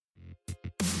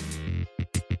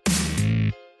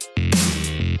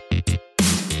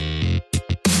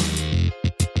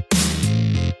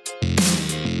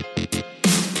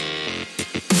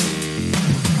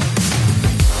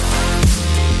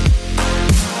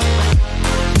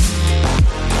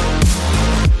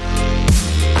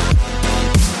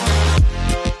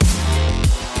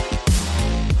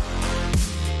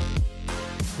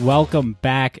Welcome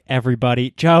back,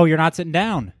 everybody. Joe, you're not sitting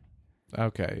down.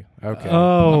 Okay.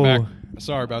 Oh. I'm back.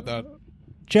 Sorry about that.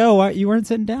 Joe, you weren't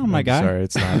sitting down, my guy. Sorry,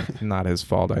 it's not his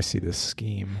fault. I see this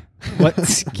scheme. What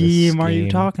scheme are you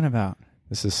talking about?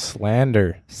 This is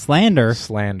slander. Slander?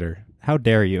 Slander. How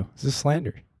dare you? This is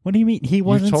slander. What do you mean? He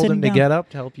wasn't You told sitting him to down. get up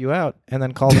to help you out, and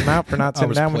then called him out for not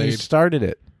sitting down when you started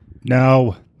it.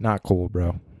 No. Not cool,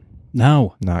 bro.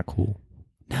 No. Not cool.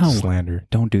 No. Slander.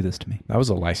 Don't do this to me. That was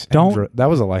a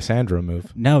Lysandra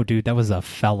move. No, dude, that was a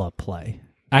fella play.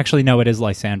 Actually, no, it is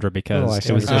Lysandra because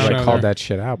it was I just called that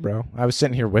shit out, bro. I was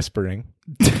sitting here whispering.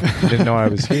 Didn't know I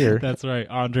was here. That's right,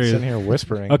 Andre. Sitting here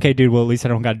whispering. Okay, dude. Well, at least I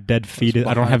don't got dead fetus.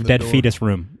 I don't have dead fetus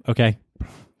room. Okay.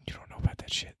 You don't know about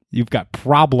that shit. You've got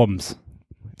problems.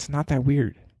 It's not that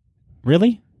weird.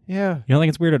 Really? Yeah. You don't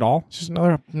think it's weird at all? It's just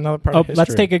another part of history.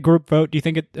 Let's take a group vote. Do you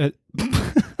think it?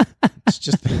 It's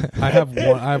just. I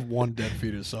have one dead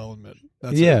fetus. I'll admit.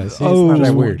 That's yeah. it. See, it's not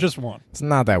that weird. Just one. It's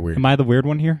not that weird. Am I the weird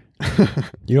one here?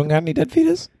 You don't got any dead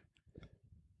fetus?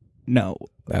 No.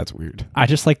 That's weird. I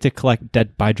just like to collect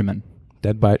dead Benjamin.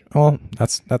 Dead by. Oh,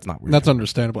 that's not weird. That's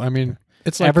understandable. I mean,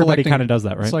 it's like Everybody kind of does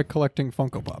that, right? It's like collecting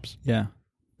Funko Pops. Yeah.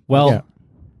 Well, yeah,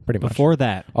 pretty much. before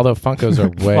that. Although Funkos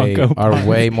are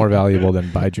way more valuable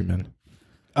than Benjamin.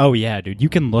 Oh yeah, dude. You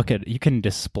can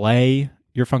display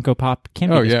your Funko Pop.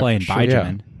 Can't be displaying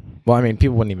Benjamin. Yeah. Well, I mean,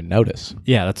 people wouldn't even notice.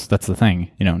 Yeah, that's the thing.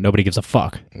 You know, nobody gives a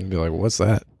fuck. And be like, "What's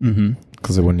that?" Mm-hmm.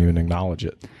 Because they wouldn't even acknowledge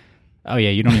it. Oh yeah,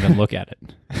 you don't even look at it.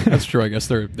 That's true. I guess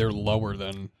they're lower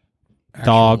than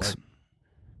Dogs.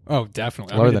 Oh,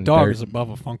 definitely. Lower I mean, than a dog dirt. is above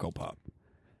a Funko Pop.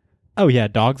 Oh yeah,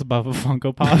 dog's above a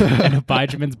Funko Pop and a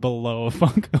Benjamin's below a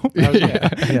Funko Pop. Oh,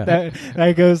 yeah.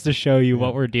 That goes to show you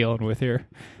what we're dealing with here.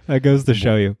 That goes to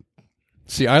show you.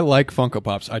 See, I like Funko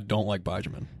Pops. I don't like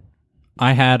Benjamin.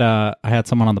 I had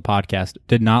someone on the podcast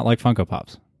did not like Funko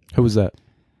Pops. Who was that?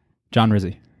 John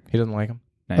Rizzi. He didn't like him.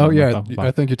 Oh yeah,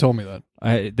 I think you told me that.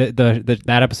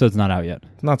 That episode's not out yet.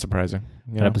 It's not surprising.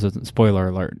 That episode's spoiler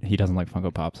alert. He doesn't like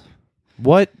Funko Pops.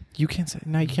 What? You can't say.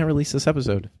 No, you can't release this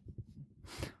episode.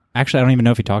 Actually, I don't even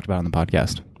know if he talked about it on the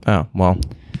podcast. Oh well,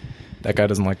 that guy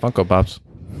doesn't like Funko Pops.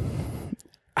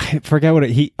 I forget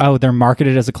what they're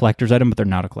marketed as a collector's item, but they're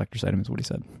not a collector's item, is what he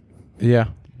said. Yeah.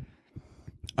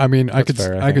 I mean, I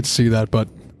could see that, but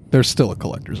they're still a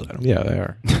collector's item. Yeah, they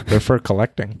are. They're for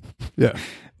collecting. Yeah.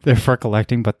 They're for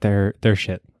collecting, but they're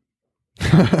shit.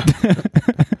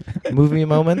 Movie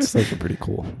moments, those are pretty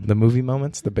cool. The movie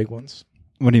moments, the big ones.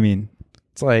 What do you mean?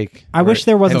 It's like I wish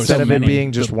there wasn't instead so of many. it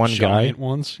being just The one guy. giant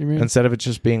ones, you mean? Instead of it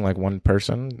just being like one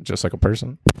person, just like a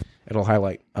person, it'll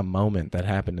highlight a moment that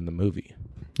happened in the movie.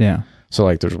 Yeah. So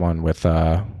like there's one with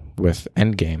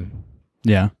Endgame.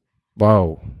 Yeah.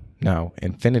 Whoa. No.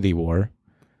 Infinity War.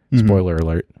 Mm-hmm. Spoiler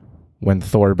alert. When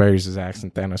Thor buries his axe in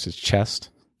Thanos' chest,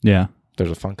 Yeah. there's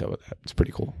a Funko of that. It's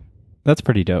pretty cool. That's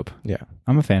pretty dope. Yeah.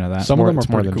 I'm a fan of that. Some of them are It's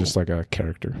more pretty than cool. just like a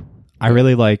character. I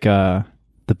really like the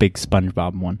big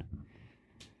SpongeBob one.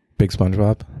 Big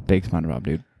SpongeBob. Big SpongeBob,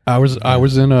 dude. I was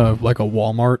in a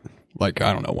Walmart, like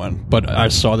I don't know when, but I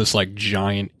saw this like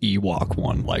giant Ewok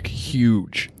one, like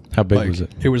huge. How big Like, was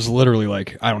it? It was literally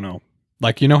like, I don't know.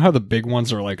 Like, you know how the big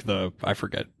ones are like I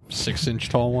forget, 6-inch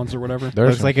tall ones or whatever?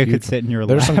 Looks like it could sit in your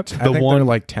There's lap. some. I think they're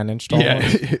like 10-inch tall Yeah,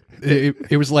 ones.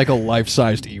 it was like a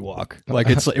life-sized Ewok. Like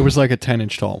it was like a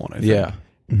 10-inch tall one. I think. Yeah.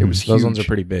 It was huge. Those ones are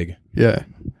pretty big. Yeah.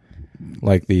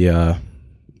 Like the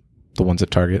ones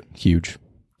at Target, huge.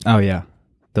 Oh yeah,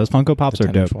 those Funko Pops The are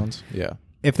 10-inch dope. ones. Yeah.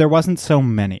 If there wasn't so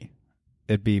many,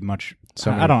 it'd be much.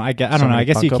 I don't know. I don't know. I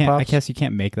guess you Funko can't. I Pops? guess you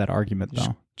can't make that argument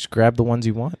though. Just grab the ones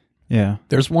you want. Yeah.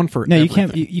 There's one for No, you everything.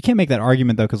 can't. You can't make that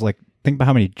argument though, because like think about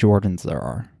how many Jordans there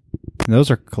are. And those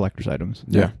are collector's items.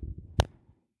 Yeah.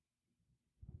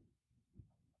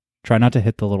 Try not to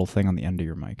hit the little thing on the end of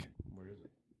your mic. Where is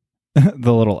it?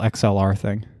 The little XLR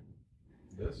thing.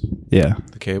 This? Yeah.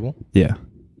 The cable? Yeah.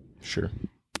 Sure.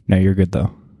 No, you're good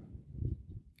though.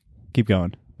 Keep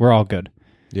going. We're all good.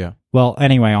 Yeah. Well,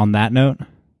 anyway, on that note,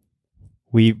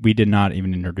 we did not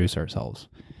even introduce ourselves.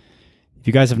 If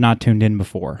you guys have not tuned in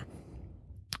before,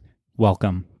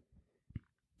 welcome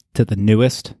to the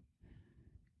newest,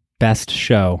 best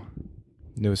show.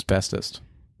 Newest, bestest.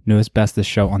 Newest, bestest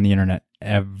show on the internet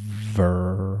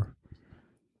ever.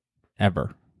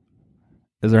 Ever.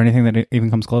 Is there anything that even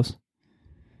comes close?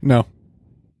 No.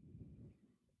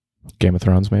 Game of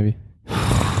Thrones, maybe?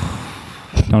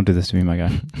 Don't do this to me, my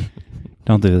guy.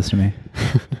 Don't do this to me.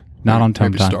 Not on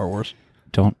Tome Maybe time. Star Wars.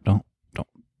 Don't.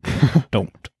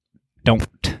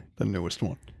 The newest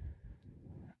one.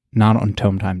 Not on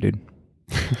Tome time, dude.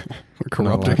 We're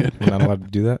corrupting it. We're not allowed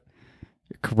to do that?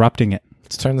 You're corrupting it.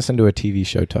 Let's turn this into a TV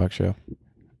show, talk show.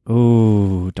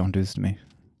 Ooh, don't do this to me.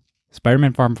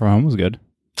 Spider-Man Far From Home was good.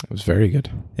 It was very good.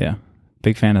 Yeah.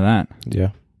 Big fan of that.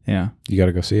 Yeah. Yeah. You got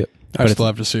to go see it. I still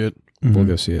have to see it. Mhm. We'll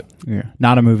go see it. Yeah.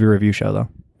 Not a movie review show, though.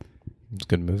 It's a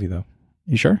good movie, though.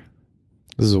 You sure?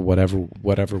 This is a whatever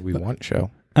we want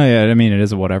show. Oh, yeah. I mean, it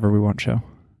is a whatever we want show.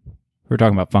 We're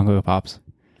talking about Funko Pops.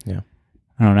 Yeah.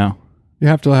 I don't know. You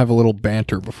have to have a little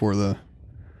banter before the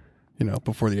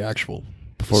actual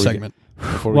segment.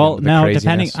 Well, no,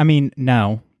 depending. I mean,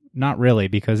 no, not really,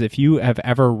 because if you have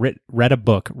ever read a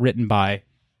book written by,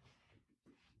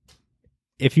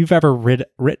 read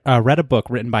a book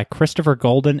written by Christopher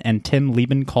Golden and Tim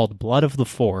Lieben called Blood of the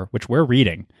Four, which we're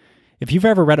reading, if you've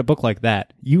ever read a book like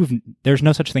that, there's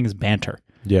no such thing as banter.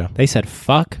 Yeah. They said,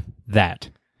 "Fuck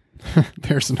that."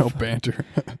 There's no banter.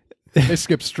 They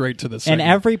skip straight to the segment.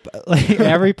 And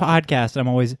every podcast, I'm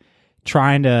always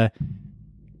trying to,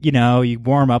 you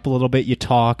warm up a little bit, you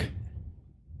talk.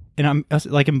 And I'm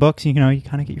like in books, you kind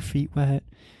of get your feet wet,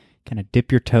 kind of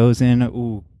dip your toes in.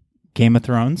 Ooh, Game of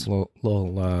Thrones.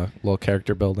 Little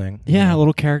character building. Yeah, a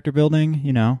little character building,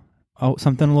 Oh,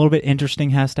 something a little bit interesting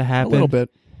has to happen. A little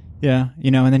bit. Yeah,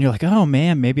 and then you're like, oh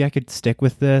man, maybe I could stick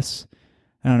with this.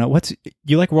 I don't know.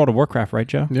 You like World of Warcraft, right,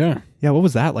 Joe? Yeah. Yeah, what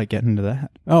was that like getting into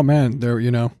that? Oh man, they're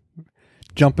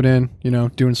jumping in,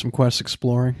 doing some quests,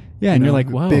 exploring. Yeah, and you're like,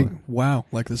 whoa, wow,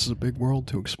 like this is a big world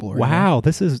to explore. Wow,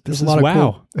 this is a lot of wow.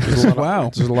 Cool. This is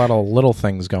wow. There's a lot of little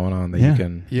things going on that you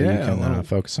can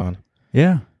focus on.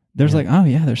 Yeah, there's like, oh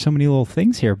yeah, there's so many little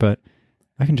things here, but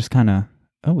I can just kind of,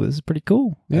 this is pretty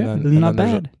cool. Yeah, this is not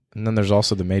bad. And then there's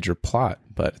also the major plot,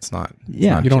 but it's not.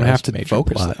 Yeah, you don't have to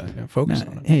focus on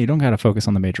it. Yeah, you don't got to focus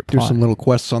on the major plot. Do some little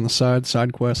quests on the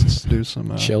side quests. Do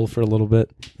some chill for a little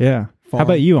bit. Yeah. Farm. How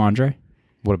about you, Andre?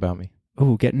 What about me?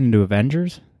 Oh, getting into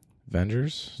Avengers.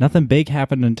 Nothing big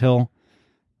happened until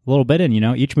a little bit in.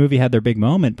 Each movie had their big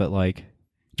moment, but like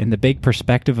in the big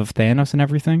perspective of Thanos and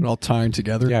everything, it all tying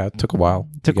together. Yeah, it took a while.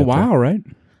 Right?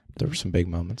 There were some big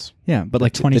moments. Yeah, but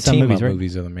like 20-some movies, right?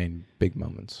 Movies are the main big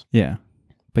moments. Yeah.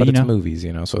 But it's movies,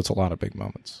 so it's a lot of big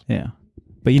moments. Yeah.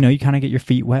 But, you kind of get your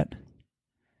feet wet.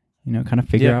 Kind of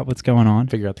figure out what's going on.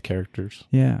 Figure out the characters.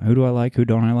 Yeah. Who do I like? Who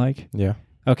don't I like? Yeah.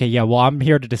 Okay, yeah. Well, I'm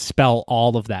here to dispel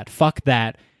all of that. Fuck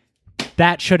that.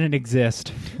 That shouldn't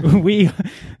exist.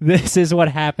 This is what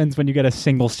happens when you get a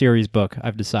single series book,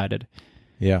 I've decided.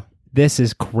 Yeah. This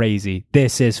is crazy.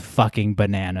 This is fucking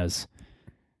bananas.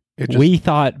 We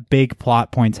thought big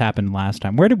plot points happened last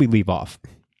time. Where did we leave off?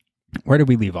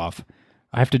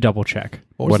 I have to double check.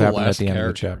 What happened at the end of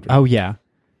the chapter? Oh, yeah.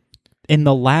 In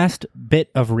the last bit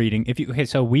of reading,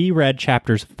 so we read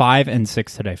chapters 5 and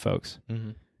 6 today, folks.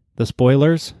 Mm-hmm. The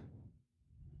spoilers,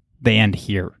 they end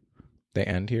here. They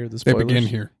end here? The spoilers?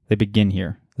 They begin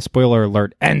here. The spoiler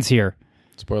alert ends here.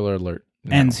 Spoiler alert.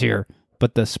 No. Ends here.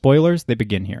 But the spoilers, they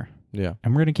begin here. Yeah.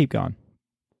 And we're going to keep going.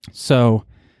 So,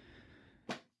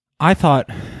 I thought,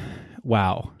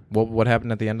 wow. What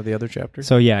happened at the end of the other chapter?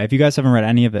 So yeah, if you guys haven't read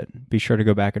any of it, be sure to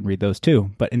go back and read those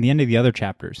too. But in the end of the other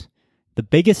chapters, the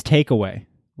biggest takeaway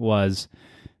was,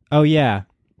 oh yeah,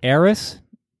 Eris?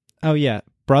 Oh yeah,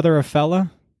 brother of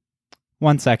Fella?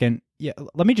 1 second. Yeah,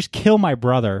 let me just kill my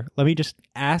brother. Let me just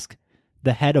ask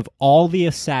the head of all the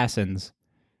assassins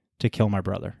to kill my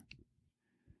brother.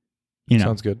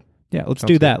 Sounds good. Yeah, let's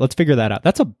do that. Let's figure that out.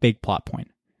 That's a big plot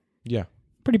point. Yeah.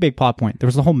 Pretty big plot point. There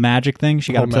was the whole magic thing.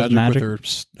 She got obsessed with magic.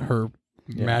 With her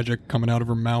magic coming out of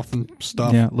her mouth and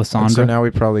stuff. Yeah, Lysandra. And so now we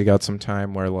probably got some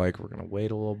time where we're going to wait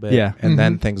a little bit. Yeah. And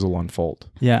then things will unfold.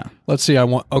 Yeah. Let's see.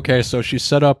 So she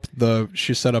set up,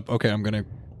 okay, I'm going to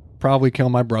probably kill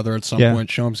my brother at some point.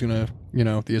 Shohm's going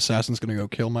to, the assassin's going to go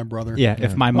kill my brother. Yeah.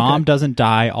 If my mom doesn't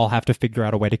die, I'll have to figure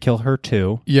out a way to kill her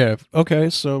too. Yeah.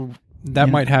 Okay. So that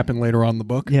might happen later on in the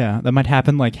book. Yeah. That might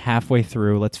happen like halfway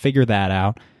through. Let's figure that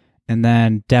out. And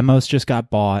then Demos just got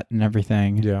bought and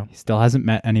everything. Yeah. He still hasn't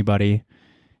met anybody.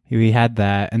 We had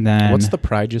that. And then... What's the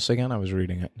Praegus again? I was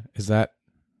reading it. Is that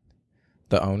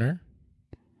the owner?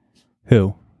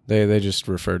 Who? They just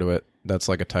refer to it. That's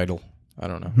like a title. I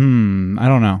don't know. I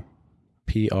don't know.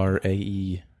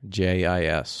 Praejis.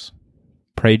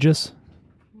 Praegus?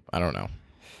 I don't know.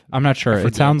 I'm not sure.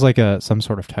 It sounds like some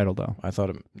sort of title though. I thought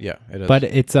it is. But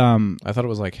it's I thought it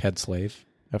was like head slave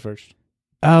at first.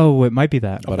 Oh, it might be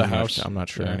that. But I'm not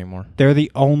sure anymore. They're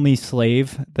the only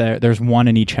slave. There's one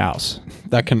in each house.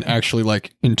 That can actually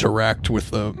like interact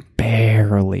with the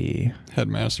barely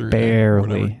headmaster.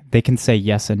 Barely. They can say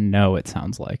yes and no, it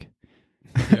sounds like.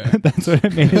 Yeah. That's what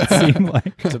it made it seem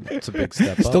like. It's a big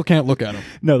step up. Still can't look at them.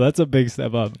 No, that's a big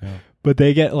step up. Yeah. But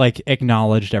they get like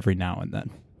acknowledged every now and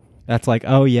then. That's like,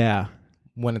 oh yeah.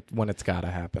 When it's got to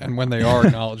happen. And when they are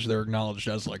acknowledged, they're acknowledged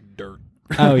as like dirt.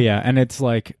 Oh yeah, and it's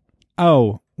like,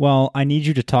 oh, well, I need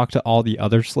you to talk to all the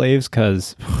other slaves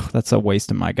because that's a waste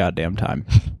of my goddamn time.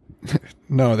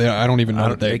 No, I don't even know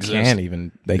that they exist.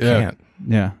 They can't.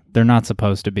 Yeah, they're not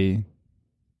supposed to be.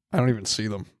 I don't even see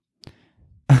them.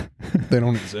 They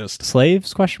don't exist.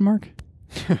 Slaves? Question mark.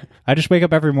 I just wake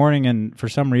up every morning and for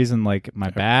some reason, like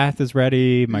my bath is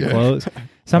ready, my clothes.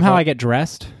 Somehow I get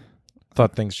dressed.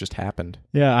 Thought things just happened.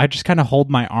 Yeah, I just kind of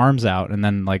hold my arms out and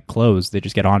then like clothes, they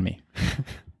just get on me.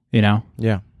 You know?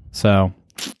 Yeah. So,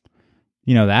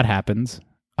 that happens.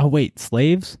 Oh wait,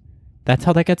 slaves? That's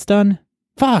how that gets done?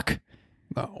 Fuck.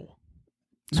 No.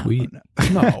 Sweet.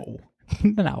 No.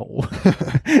 No.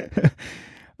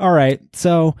 All right,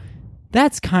 so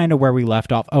that's kind of where we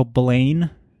left off. Oh, Blaine,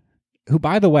 who,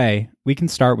 by the way, we can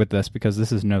start with this because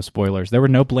this is no spoilers. There were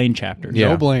no Blaine chapters.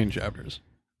 No Blaine chapters.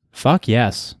 Fuck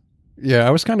yes. Yeah,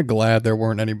 I was kind of glad there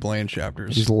weren't any Blaine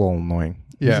chapters. He's a little annoying.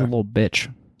 He's a little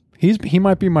bitch. He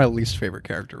might be my least favorite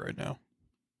character right now.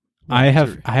 I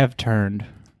have turned.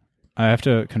 I have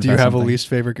to confess. Do you have something. a least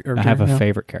favorite character? I have a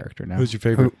favorite character now. Who's your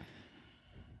favorite?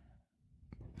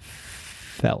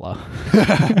 Fella.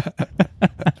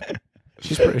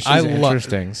 She's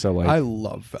interesting. So like, I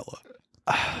love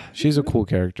Fella. She's a cool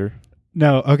character.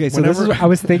 No, okay. So I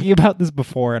was thinking about this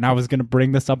before, and I was going to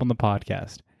bring this up on the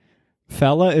podcast.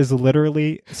 Fella is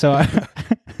literally so.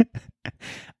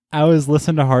 I was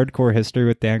listening to Hardcore History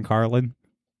with Dan Carlin,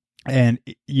 and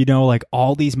like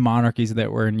all these monarchies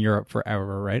that were in Europe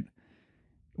forever, right?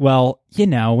 Well,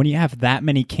 when you have that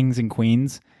many kings and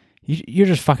queens, you're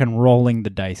just fucking rolling the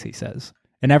dice, he says.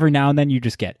 And every now and then you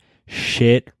just get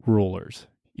shit rulers.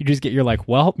 You're like,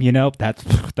 well,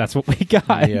 that's what we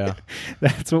got. Yeah.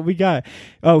 That's what we got.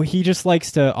 Oh, he just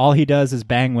likes to, all he does is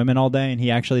bang women all day, and he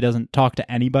actually doesn't talk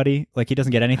to anybody. Like, he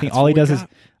doesn't get anything. All he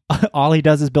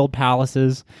does is build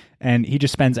palaces, and he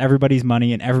just spends everybody's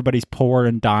money, and everybody's poor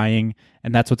and dying,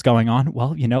 and that's what's going on.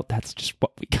 Well, that's just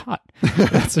what we got.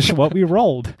 That's just what we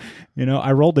rolled.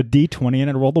 I rolled a D20 and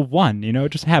I rolled a 1. It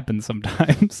just happens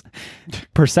sometimes.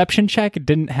 Perception check, it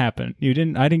didn't happen.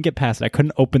 I didn't get past it. I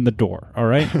couldn't open the door, all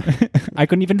right? I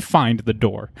couldn't even find the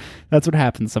door. That's what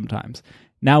happens sometimes.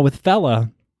 Now with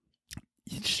Fella,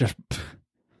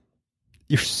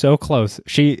 you're so close.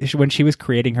 She when she was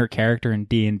creating her character in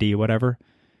D&D, whatever,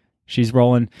 she's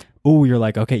rolling. Oh, you're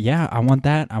like, okay, yeah, I want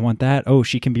that. Oh,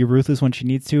 she can be ruthless when she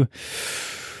needs to.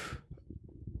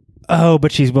 Oh,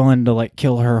 but she's willing to like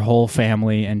kill her whole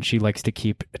family, and she likes to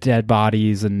keep dead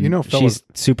bodies, and she's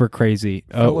super crazy.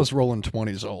 Fella's rolling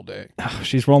 20s all day.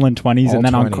 She's rolling 20s, all and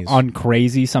then 20s. on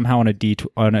crazy somehow on a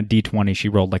D20 she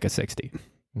rolled like a 60.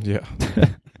 Yeah.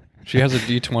 She has a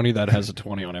D20 that has a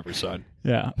 20 on every side.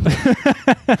 Yeah.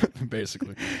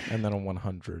 Basically. And then a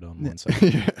 100 on one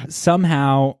side.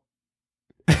 Somehow,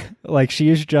 like,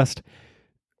 she's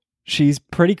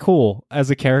pretty cool as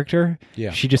a character.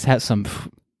 Yeah. She just has some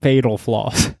fatal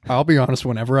flaws. I'll be honest,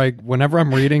 whenever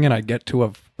I'm reading and I get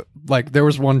to there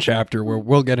was one chapter where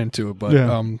we'll get into it,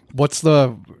 but what's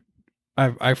the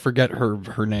I forget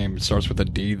her name. It starts with a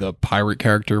D, the pirate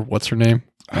character. What's her name?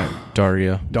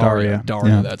 Daria.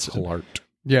 Yeah. That's it. Halart.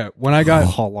 Yeah, when I got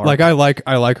Halart.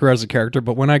 I like her as a character,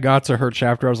 but when I got to her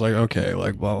chapter, I was like, okay,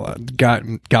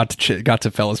 got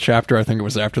to Fella's chapter. I think it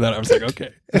was after that. I was like,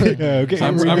 okay, okay,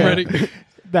 I'm ready.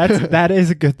 That is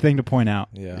a good thing to point out.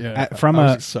 Yeah. I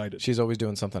was excited. She's always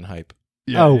doing something hype.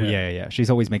 Yeah. She's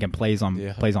always making plays on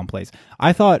plays.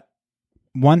 I thought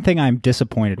one thing I'm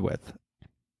disappointed with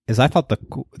is I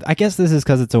guess this is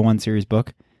because it's a one series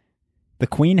book. The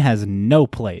Queen has no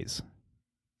plays.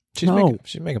 She's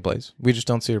making plays. We just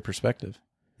don't see her perspective.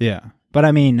 Yeah. But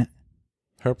I mean,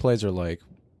 her plays are like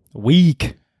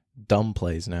weak, dumb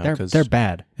plays now. They're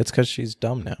bad. It's because she's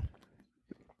dumb now.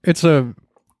 That's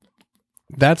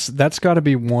got to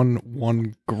be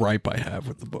one gripe I have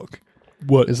with the book.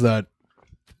 What is that?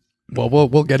 Well,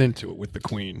 we'll get into it with the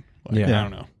Queen. I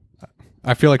don't know.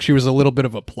 I feel like she was a little bit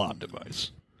of a plot device.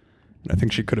 I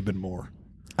think she could have been more.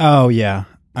 Oh yeah,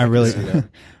 I really. See that.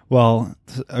 Well,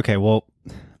 okay. Well,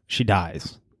 she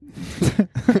dies.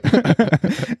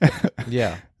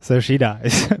 Yeah. So she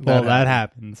dies. That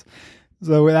happens.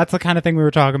 So that's the kind of thing we were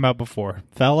talking about before.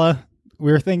 Fella,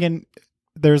 we were thinking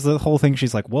there's the whole thing.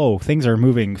 She's like, whoa, things are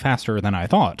moving faster than I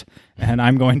thought. And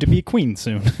I'm going to be queen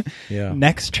soon. Yeah.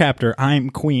 Next chapter, I'm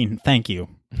queen. Thank you.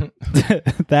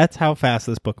 That's how fast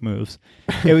this book moves.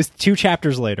 It was 2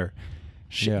 chapters later.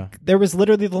 There was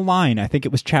literally the line. I think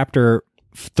it was chapter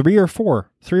 3 or 4.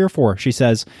 She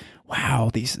says, wow,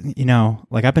 these,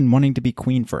 I've been wanting to be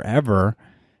queen forever.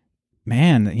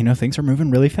 Man, things are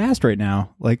moving really fast right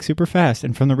now, like super fast.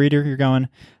 And from the reader, you're going,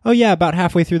 oh yeah, about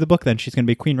halfway through the book, then she's going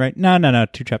to be queen, right? No,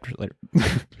 2 chapters later.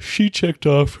 She checked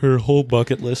off her whole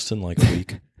bucket list in like a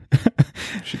week.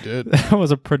 She did. That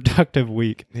was a productive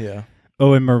week. Yeah.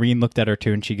 Oh, and Maureen looked at her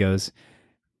too, and she goes,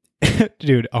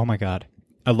 dude, oh my God.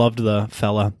 I loved the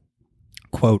fella.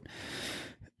 Quote,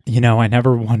 I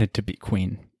never wanted to be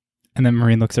queen. And then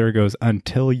Maureen looks at her and goes,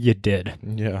 until you did.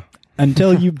 Yeah.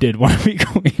 Until you did want to be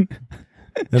queen.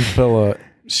 And Phila,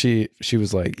 she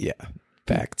was like, yeah,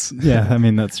 facts. Yeah, I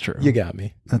mean, that's true. You got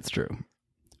me. That's true.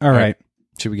 All right.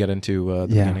 Should we get into the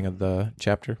beginning of the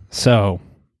chapter? So,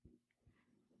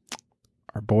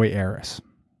 our boy Eris.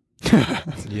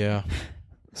 Yeah.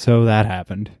 So that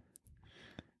happened.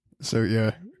 So,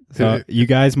 yeah. So you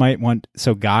guys might want...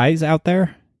 So guys out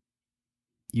there,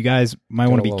 you guys might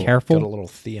want to be careful. Got a little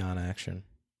Theon action.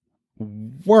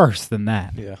 Worse than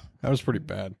that. Yeah. That was pretty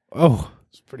bad. Oh.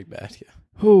 It's pretty bad,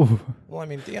 yeah. Ooh. Well, I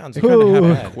mean, Theon's It kind of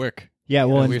happened bad. quick. Yeah,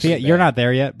 well, in Theon, you're not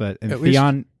there yet, but in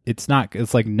Theon, it's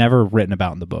like never written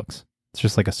about in the books. It's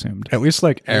just like assumed. At least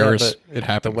like Eris, Yeah, it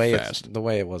happened fast. The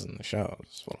way it was in the show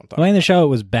is what I'm The talking way in the show it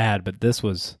was bad, but this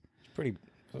was... pretty...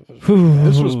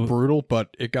 This was brutal,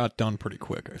 but it got done pretty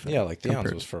quick, I think. Yeah, like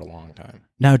Theon's was for a long time.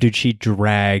 No, dude, she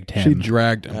dragged him. She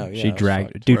dragged him. Oh, yeah, She it was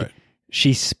dragged... fucked. Dude, Right.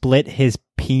 she split his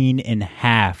peen in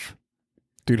half.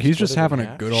 Dude, he's just Split it in having a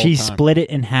half? good old She time. split it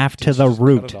in half Did to she the just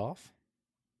root. Cut it off?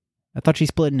 I thought she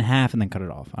split it in half and then cut it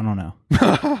off. I don't know.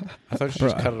 I thought she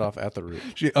just cut it off at the root.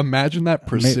 Imagine that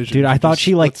precision. Dude, I thought just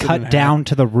she like splits it in cut half. down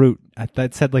to the root. I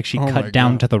thought said like she Oh my cut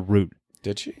down God. to the root.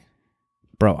 Did she?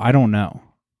 Bro, I don't know.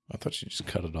 I thought she just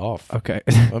cut it off. Okay.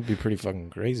 That'd be pretty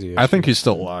fucking crazy. I think he's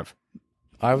still alive.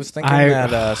 I was thinking I-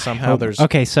 that somehow there's...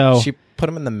 Okay, so She put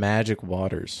him in the magic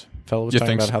waters. Fella was You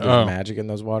talking think about how so? there's Oh. magic in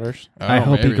those waters. I Oh,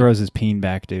 hope he maybe. grows his peen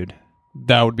back, dude.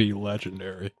 That would be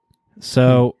legendary.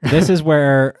 So this is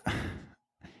where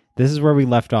we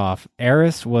left off.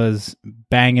 Eris was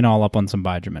banging all up on some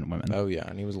Benjamin women. Oh, yeah,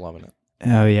 and he was loving it.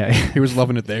 Oh yeah. He was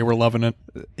loving it. They were loving it.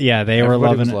 Yeah, they were Everybody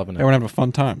loving was it. loving They were having a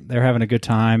fun time. They were having a good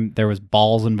time. There was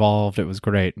balls involved. It was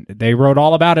great. They wrote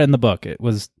all about it in the book. It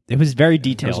was very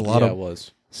detailed. There's a lot Yeah, of it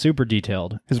was. Super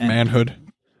detailed. his And- manhood.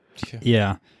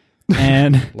 Yeah.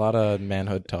 And A lot of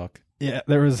manhood talk. yeah,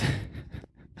 there was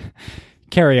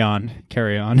carry on.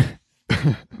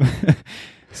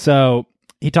 So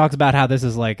he talks about how this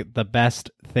is like the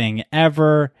best thing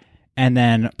ever, and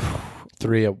then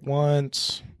 3 at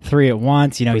once. 3 at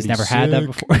once. He's Pretty never had that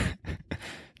sick. before.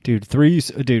 Dude, 3.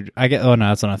 Dude, I get. Oh no,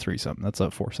 that's not a threesome. That's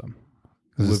a foursome.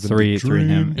 This is Living the 3 and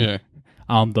him. Yeah.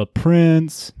 I'm the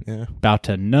prince, Yeah. about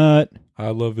to nut. I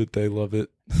love it. They love it.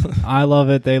 I love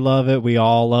it. They love it. We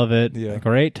all love it. Yeah. A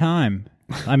great time.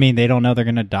 I mean, they don't know they're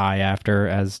gonna die after,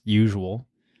 as usual.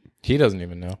 He doesn't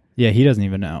even know. Yeah, he doesn't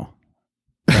even know.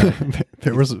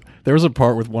 there was a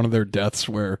part with one of their deaths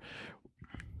where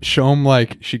Shom,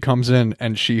 like, she comes in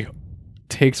and she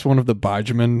takes one of the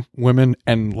Benjamin women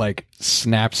and like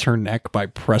snaps her neck by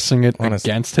pressing it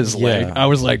against his leg. yeah. I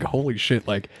was like, holy shit,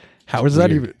 like how is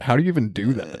that even how do you even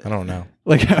do that? I don't know.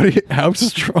 Like how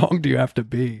strong do you have to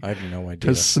be I have no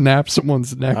idea. to snap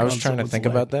someone's neck? I was on trying to someone's think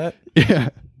leg? about that. Yeah.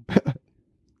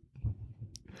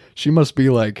 She must be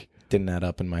like, Didn't add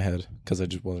up in my head because I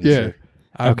just wasn't yeah. sure.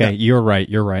 Okay, you're right.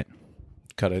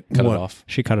 Cut it What? off.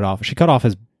 She cut it off. She cut off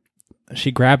his.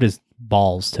 She grabbed his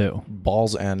balls too.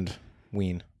 Balls and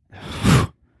ween.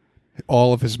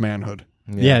 all of his manhood.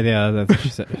 Yeah, that's what she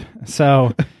said.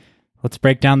 So let's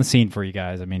break down the scene for you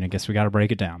guys. I mean, I guess we got to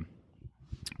break it down.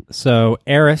 So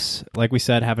Eris, like we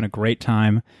said, having a great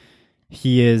time.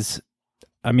 He is.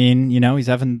 I mean, he's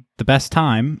having the best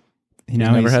time. He's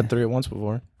never had 3 at once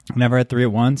before. Never had 3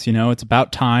 at once. It's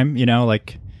about time.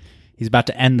 Like he's about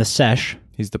to end the sesh.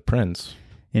 He's the prince.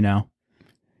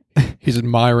 He's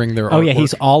admiring their Oh yeah, artwork.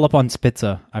 he's all up on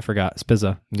Spitza. I forgot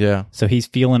Spizza. Yeah. So he's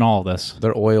feeling all this.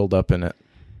 They're oiled up in it.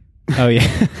 Oh yeah,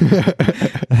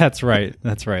 that's right.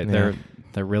 Yeah.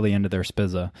 They're really into their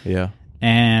Spizza. Yeah.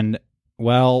 And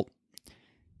well,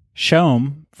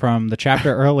 Shom from the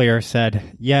chapter earlier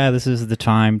said, "Yeah, this is the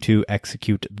time to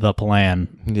execute the plan,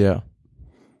 Yeah.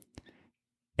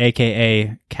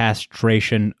 aka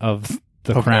castration of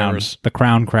the Of crown, Eris. the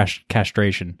crown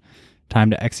castration. Time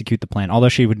to execute the plan." Although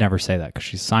she would never say that because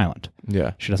she's silent.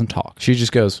 Yeah. She doesn't talk. She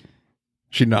just goes,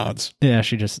 She nods. Yeah,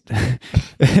 she just.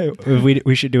 If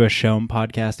we should do a Shom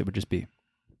podcast, it would just be.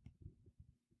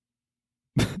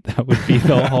 That would be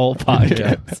the whole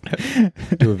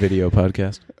podcast. do a video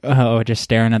podcast. Oh, just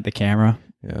staring at the camera.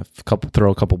 Yeah.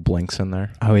 Throw a couple blinks in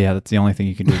there. Oh yeah, that's the only thing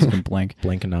you can do is you can blink.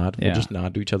 Blink and nod. Yeah. We'll just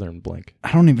nod to each other and blink.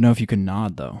 I don't even know if you can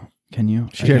nod though. Can you?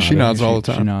 Yeah, she nods all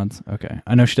the She time. nods. Okay,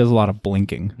 I know she does a lot of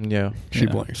blinking. Yeah. She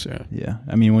Yeah. blinks, yeah. Yeah,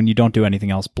 I mean when you don't do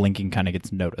anything else, blinking kind of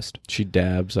gets noticed. She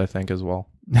dabs, I think, as well.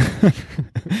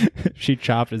 She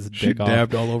chopped his She dick off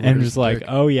dabbed all over and his was like, dick.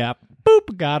 "Oh yeah, boop."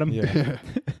 boop, got him. Yeah.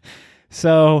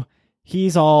 So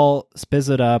he's all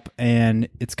spizzed up, and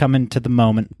it's coming to the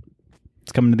moment.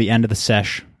 It's coming to the end of the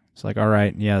sesh. It's like, all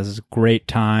right, yeah, this is a great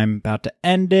time. About to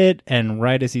end it. And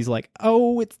right as he's like,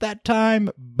 oh, it's that time,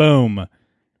 boom.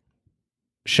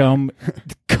 Shom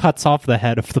cuts off the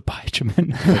head of the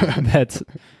Benjamin that's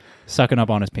sucking up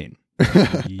on his peen.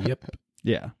 Yep.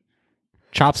 Yeah.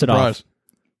 Chops it off.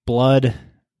 Blood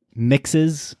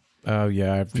mixes. Oh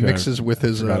yeah, Mixes with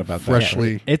his forgot about that.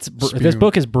 freshly. This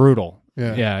book is brutal.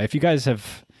 Yeah. Yeah. If you guys don't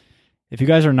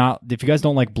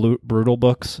like brutal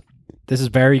books, this is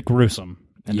very gruesome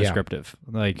and descriptive.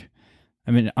 Like,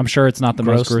 I mean, I'm sure it's not the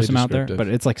most gruesome out there, but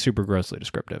it's like super grossly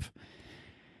descriptive.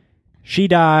 She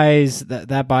dies.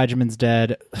 That Benjamin's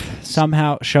dead.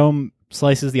 Somehow, Shom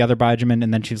slices the other Benjamin,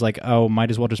 and then she's like, "Oh,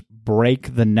 might as well just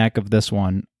break the neck of this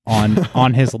one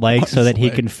on his leg so that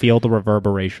he can feel the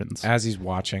reverberations." As he's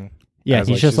watching. Yeah,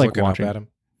 he's just like looking watching. up at him.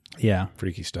 Yeah,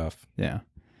 Freaky stuff. yeah.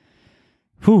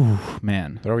 Whew,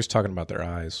 man. They're always talking about their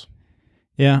eyes.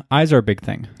 Yeah, eyes are a big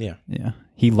thing. Yeah. Yeah.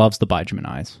 He loves the Benjamin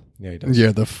eyes. Yeah, he does.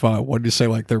 Yeah, what did you say?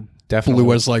 Like they're Definitely.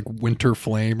 blue as like winter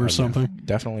flame or something? Yeah.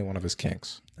 Definitely one of his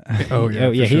kinks. Oh, yeah.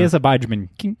 Oh, yeah. He sure. is a Benjamin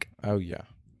kink. Oh yeah.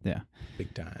 Yeah.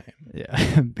 Big time.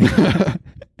 Yeah.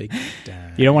 Big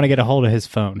time. You don't want to get a hold of his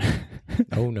phone.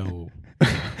 Oh no.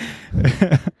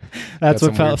 That's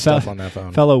what weird stuff on that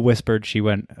phone. fellow whispered. She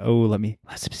went, "Oh,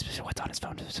 what's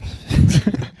on his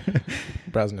phone?"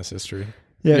 Browsing his history.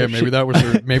 Yeah, maybe that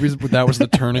was the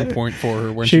turning point for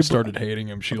her when she started hating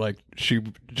him.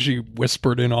 She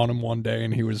whispered in on him one day,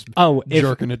 and he was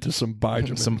jerking it to some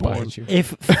Benjamin porn. If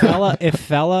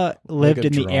fella lived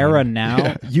in the drawing. era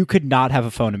now, you could not have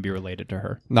a phone and be related to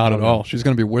her. Not at all. She's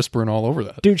going to be whispering all over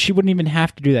that. Dude, she wouldn't even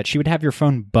have to do that. She would have your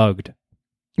phone bugged.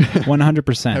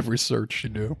 100%. Every search you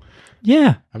do.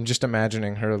 Yeah. I'm just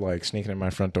imagining her like sneaking in my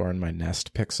front door and my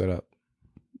Nest picks it up.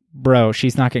 Bro,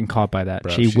 she's not getting caught by that.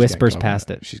 Bro, she whispers past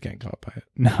it. She's getting caught by it.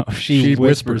 No, she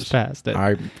whispers past it.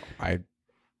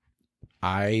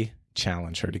 I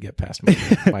challenge her to get past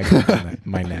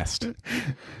my Nest.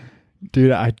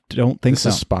 Dude, I don't think This so.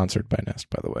 is sponsored by Nest,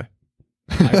 by the way.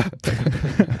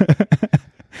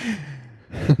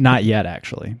 Not yet,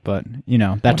 actually, but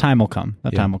that time will come.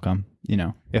 Time will come.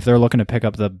 If they're looking to pick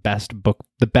up the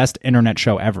best internet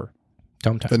show ever,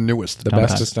 Tome time. The newest. The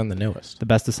bestest and the newest. The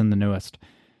bestest and the newest.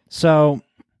 So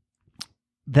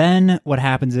then what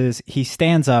happens is he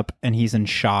stands up and he's in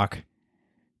shock,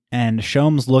 and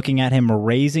Shom's looking at him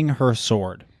raising her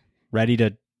sword, ready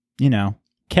to,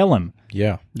 kill him.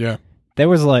 Yeah. Yeah. There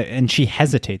was and she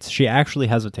hesitates. She actually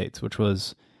hesitates, which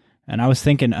was, and I was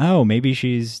thinking, oh, maybe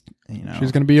she's,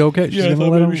 she's gonna be okay. She's gonna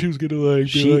let him. She was gonna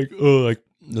be like,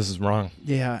 this is wrong.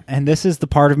 Yeah, and this is the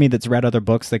part of me that's read other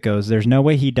books that goes, there's no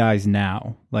way he dies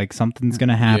now. Like, something's going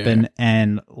to happen. Yeah.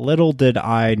 And little did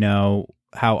I know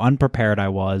how unprepared I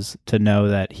was to know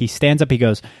that he stands up, he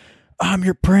goes, "I'm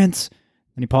your prince."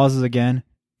 And he pauses again.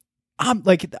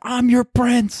 I'm your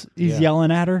prince. He's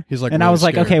yelling at her. He's like, and really I was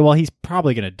scared. like, okay, well, he's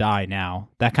probably going to die now.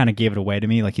 That kind of gave it away to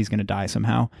me. Like, he's going to die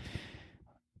somehow.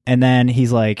 And then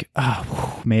he's like,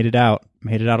 made it out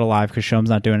alive because Shom's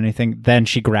not doing anything. Then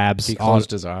she grabs. He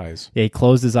closed his eyes. Yeah, he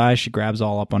closed his eyes. She grabs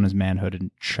all up on his manhood and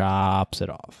chops it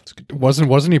off.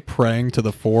 Wasn't he praying to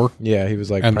the four? Yeah, he was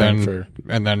like and praying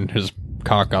and then his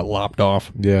cock got lopped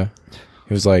off. Yeah,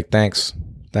 he was like, thanks,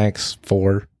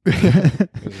 four. He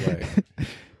was like,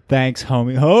 thanks,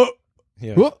 homie. Oh,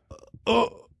 yeah.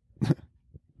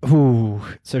 Ooh.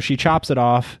 So she chops it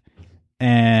off,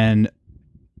 and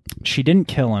she didn't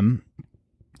kill him.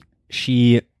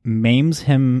 She maims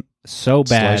him so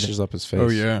bad. Slices up his face. Oh,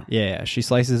 yeah. Yeah, she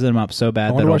slices him up so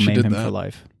bad that it'll maim him for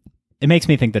life. It makes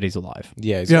me think that he's alive.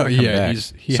 Yeah, he's gonna come back.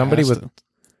 Somebody with to.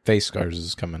 face scars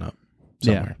is coming up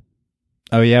somewhere.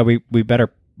 Yeah. Oh, yeah, we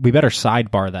better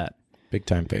sidebar that. Big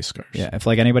time face scars. Yeah, if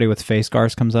like anybody with face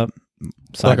scars comes up,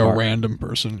 like a random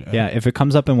person. Yeah, if it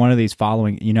comes up in one of these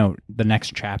following, the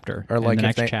next chapter, or like the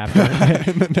next chapter,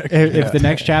 if the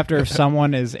next chapter, if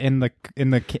someone is in the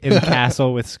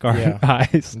castle with scar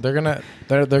eyes, they're gonna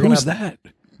who's that?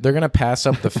 They're gonna pass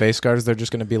up the face scars. They're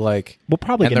just gonna be like, we'll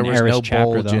probably get and there an was Eris no chapter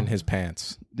bulge though. in his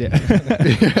pants.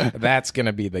 Yeah, That's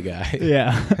gonna be the guy.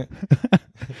 Yeah.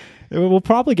 We'll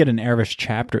probably get an Eris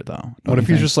chapter though. What if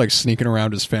he's just like sneaking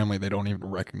around his family? They don't even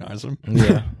recognize him.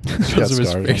 Yeah, because of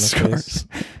his face scars.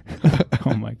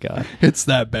 Oh my god, it's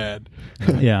that bad.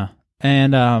 Yeah,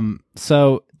 and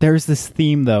so there's this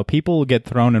theme though. People get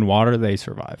thrown in water, they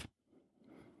survive.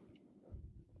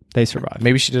 They survive.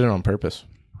 Maybe she did it on purpose.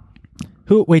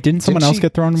 Who? Wait, didn't someone else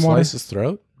get thrown in water? Slice his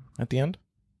throat at the end.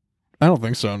 I don't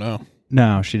think so. No.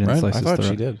 No, she didn't Right? slice I his thought throat.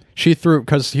 she did. She threw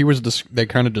because he was. They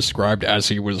kind of described as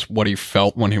he was what he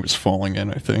felt when he was falling in.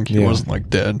 I think he Yeah. wasn't like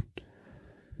dead.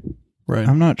 Right.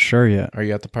 I'm not sure yet. Are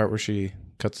you at the part where she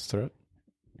cuts his throat?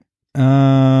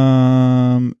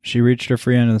 She reached her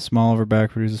free end of the small of her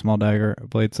back, produced a small dagger, a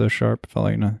blade so sharp, it felt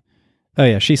like no. Oh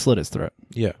yeah, she slit his throat.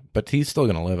 Yeah, but he's still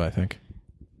gonna live, I think.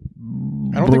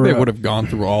 I don't think they would have gone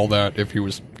through all that if he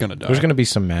was gonna die. There's gonna be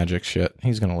some magic shit.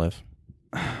 He's gonna live.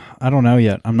 I don't know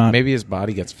yet. I'm not. Maybe his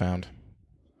body gets found.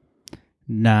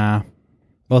 Nah.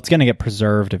 Well, it's gonna get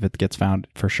preserved if it gets found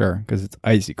for sure because it's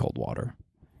icy cold water.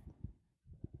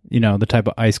 You know, the type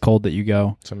of ice cold that you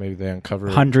go So maybe they uncover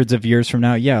it. hundreds of years from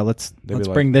now. Yeah, let's They'd be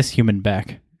like- bring this human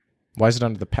back. Why is it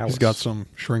under the palace? He's got some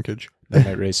shrinkage. That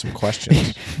might raise some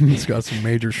questions. He's got some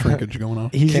major shrinkage going on.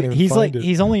 He's Can't even he's find like it.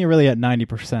 he's only really at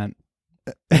 90%.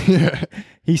 Yeah.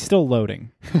 He's still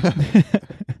loading.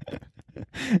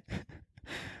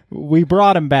 We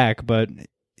brought him back, but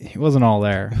he wasn't all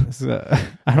there. So,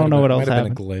 I don't know what else Might have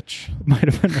happened. been a glitch.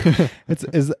 Might have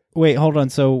been. Wait, hold on.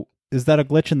 So is that a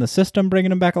glitch in the system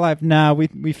bringing him back alive? Nah,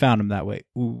 we found him that way.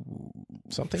 Ooh.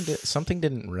 Something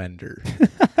didn't render.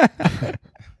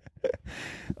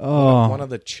 Oh, One of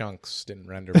the chunks didn't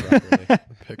render properly.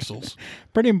 Pixels.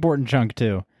 pretty important chunk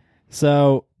too.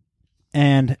 So,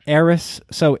 and Eris.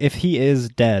 So if he is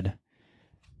dead,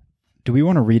 do we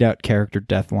want to read out character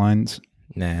death lines?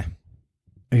 Nah.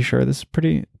 Are you sure this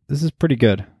is pretty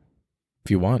good?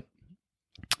 If you want.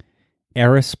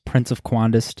 Eris, Prince of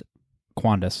Quandis,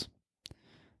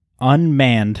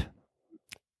 unmanned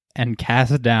and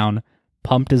cast down,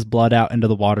 pumped his blood out into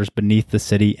the waters beneath the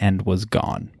city and was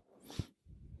gone.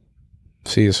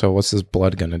 See, so what's his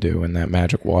blood gonna do in that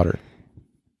magic water?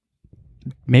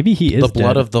 Maybe he is The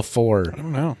blood dead. of the four I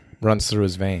don't know. runs through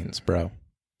his veins, bro.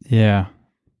 Yeah.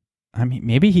 I mean,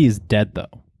 maybe he's dead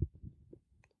though.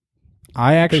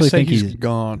 I actually They say think he's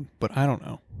gone, but I don't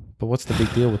know. But what's the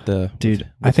big deal with the dude.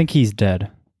 I think he's dead.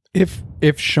 If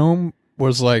Shom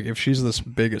was like, if she's this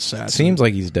big assassin, It seems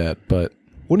like he's dead, but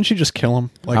wouldn't she just kill him?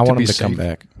 Like, I want be him to safe? come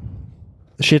back.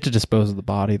 She had to dispose of the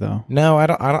body though. No, I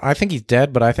don't. I think he's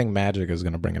dead, but I think magic is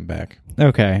gonna bring him back.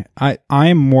 Okay, I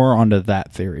am more onto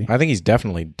that theory. I think he's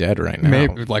definitely dead right now.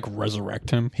 Maybe like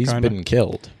resurrect him. He's kinda. been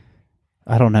killed.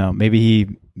 I don't know. Maybe he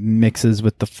mixes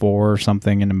with the four or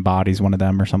something and embodies one of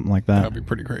them or something like that. That'd be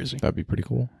pretty crazy. That'd be pretty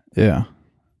cool. Yeah.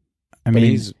 I But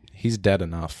mean, he's dead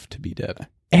enough to be dead.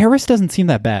 Eris doesn't seem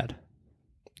that bad.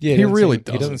 Yeah, He really He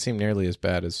doesn't. doesn't seem nearly as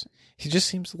bad as. He just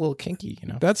seems a little kinky, you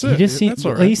know. That's He it. just seems. That's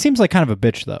all right. He seems like kind of a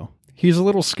bitch though. He's a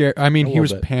little scared. I mean, A he was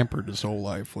little bit. pampered his whole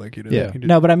life. Like he did. Yeah. He did.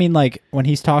 No, but I mean, like when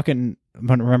he's talking.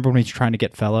 Remember when he's trying to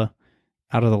get Fella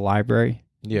out of the library?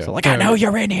 Yeah, So like, I know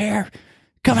you're in here.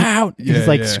 Come out. Yeah, he's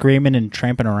like yeah. screaming and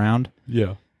tramping around,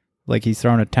 yeah, like he's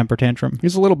throwing a temper tantrum.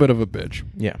 He's a little bit of a bitch.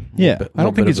 yeah, Yeah. I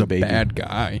don't think he's a baby. bad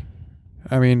guy.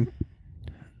 I mean,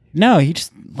 No, he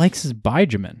just likes his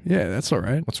Benjamin. yeah, that's all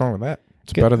right. What's wrong with that?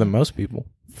 It's Good. better than most people.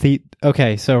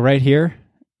 Okay, so right here,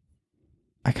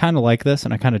 I kind of like this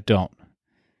and I kind of don't.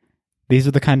 These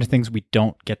are the kind of things we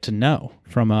don't get to know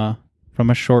from a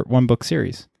short one book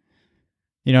series.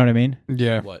 You know what I mean?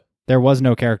 Yeah, What? There was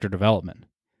no character development.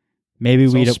 Maybe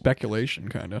it's we all don't. speculation,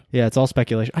 kind of. Yeah, it's all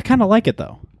speculation. I kind of like it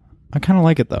though.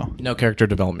 No character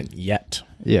development yet.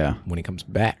 Yeah. When he comes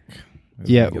back.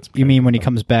 Yeah. You mean when he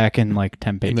comes back in like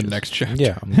 10 In pages? the next chapter.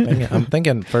 Yeah, I'm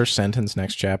thinking first sentence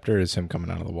next chapter is him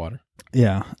coming out of the water.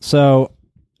 Yeah. So,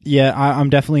 yeah, I'm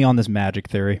definitely on this magic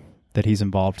theory that he's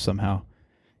involved somehow.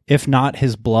 If not,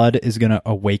 his blood is going to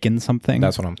awaken something.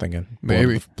 That's what I'm thinking.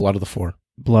 Maybe. Blood of the four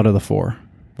Blood of the Four.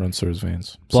 runs through his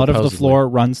veins. Blood of the Supposedly. floor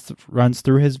runs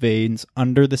through his veins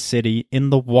under the city in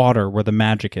the water where the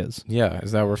magic is. Yeah,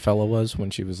 is that where Fella was when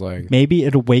she was like, Maybe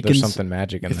it "There's awakens. something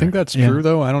magic in You there"? think that's Yeah. true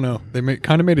though? I don't know. They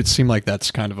kind of made it seem like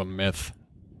that's kind of a myth.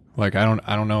 Like I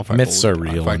don't know if Myths are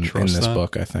believe- real if I in trust this that.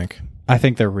 book. I think. I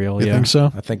think they're real. You Yeah. think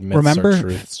so? I think myths Remember- are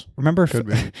truths. Remember, Could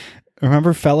be.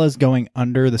 remember, fellas going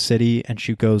under the city and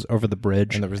she goes over the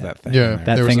bridge. And there was that thing. Yeah, in there.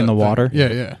 That there was thing in the water?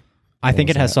 Yeah, yeah. I think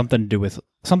was it has that? something to do with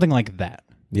something like that.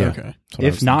 Yeah. Okay. that's what I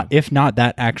was thinking. If not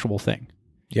that actual thing.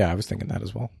 Yeah, I was thinking that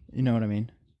as well. You know what I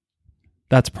mean?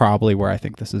 That's probably where I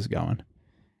think this is going.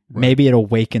 Maybe it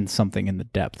awakens something in the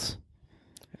depths.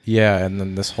 Yeah, and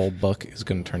then this whole book is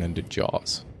going to turn into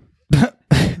Jaws.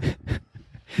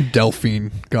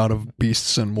 Delphine, god of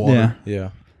beasts and water. Yeah. Yeah.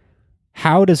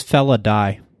 How does Fella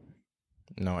die?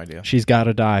 No idea. She's got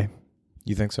to die.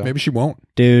 You think so? Maybe she won't.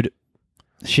 Dude,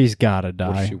 she's got to What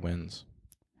if die. she wins?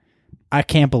 I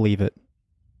can't believe it.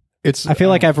 It's. I feel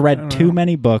like I've I read don't too know.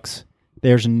 many books.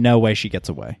 There's no way she gets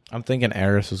away. I'm thinking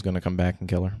Eris is going to come back and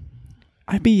kill her.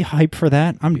 I'd be hyped for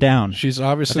that. I'm down. She's I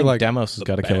obviously think like Demos has the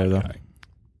got to kill her bad though. guy.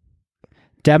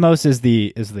 Demos is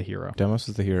the hero. Demos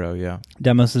is the hero. Yeah.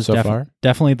 Demos is So far?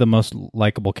 definitely the most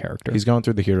likable character. He's going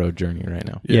through the hero journey right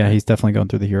now. yeah, he's definitely going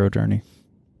through the hero journey.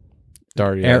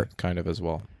 Daria kind of as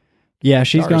well. Yeah,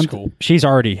 she's Daria's gone. cool. She's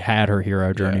already had her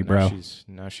hero journey, Yeah, bro.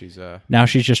 Now she's Now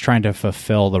she's just trying to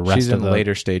fulfill the rest she's of in the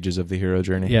later stages of the hero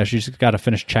journey. Yeah, she's got to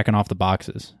finish checking off the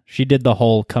boxes. She did the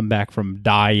whole come back from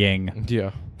dying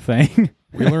Yeah. thing.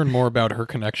 We learned more about her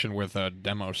connection with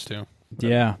Demos too.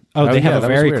 Yeah. Oh, they have a that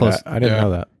was very weird. close, I didn't Yeah.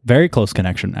 know that. very close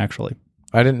connection, actually.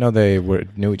 I didn't know they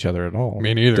knew each other at all.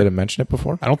 Me neither. Did it mention it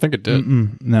before? I don't think it did.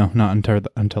 No, not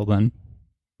until then.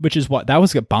 Which is what that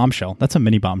was a bombshell. That's a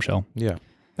mini bombshell. Yeah.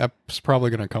 That's probably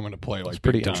going to come into play. Like It's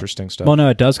pretty big time. interesting stuff. Well, no,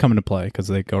 it does come into play because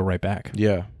they go right back.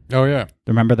 Yeah. Oh yeah.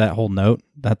 Remember that whole note?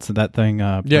 That's that thing.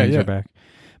 Brings yeah. her back.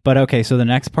 But okay, so the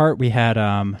next part we had.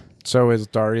 So is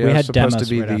Daria We had supposed Demos to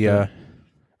be right the? after.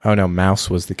 Oh no, Mouse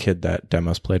was the kid that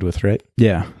Demos played with, right?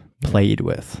 Yeah, played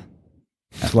with.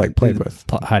 Played with.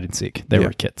 Hide and seek. They Yeah.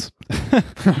 were kids.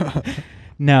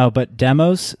 No, but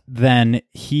Demos. Then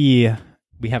we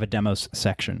have a Demos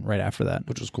section right after that.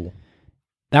 Which was cool.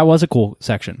 That was a cool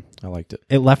section. I liked it.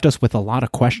 It left us with a lot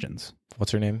of questions.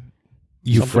 What's her name?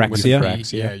 Something with Euphraxia.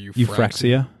 Euphraxia. Yeah,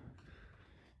 Euphraxia.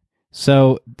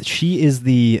 So she is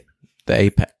the The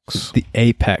Apex.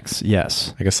 apex.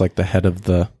 Yes, I guess like the head of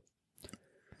the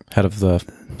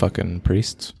fucking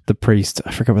priests. the priest.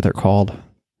 I forget what they're called.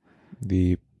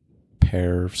 The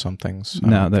pair somethings. I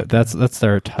No, don't know. that's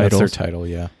their title. That's their title.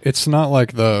 Yeah. It's not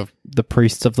like the The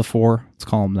priests of the four. Let's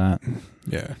call them that.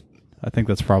 yeah. I think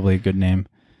that's probably a good name.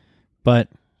 But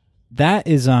that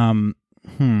is that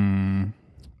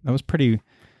was pretty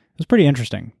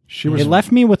interesting. She was It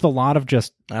left me with a lot of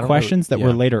just I don't questions really- that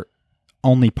were yeah. later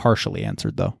only partially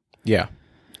answered though. Yeah.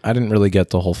 I didn't really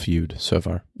get the whole feud so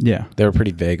far. Yeah. They were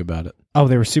pretty vague about it. Oh,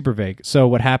 they were super vague. So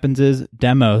what happens is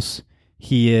Demos,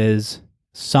 he is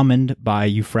summoned by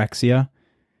Euphraxia,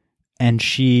 and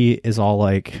she is all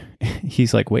like,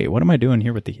 he's like, wait, what am I doing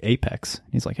here with the Apex?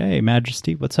 He's like, hey,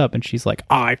 Majesty, what's up? And she's like,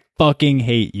 I fucking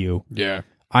hate you. Yeah.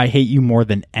 I hate you more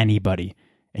than anybody,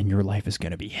 and your life is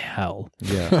going to be hell.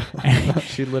 Yeah. And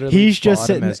She literally he's just bought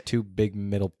sitting him as two big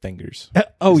middle fingers.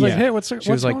 oh, He's yeah. like, hey, what's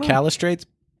She was like, going on? Calistrates?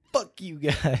 Fuck you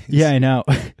guys. Yeah, I know.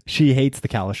 She hates the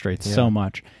Calistrates Yeah. so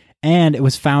much. And it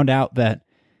was found out that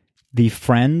the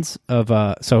friends of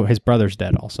so his brother's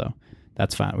dead also.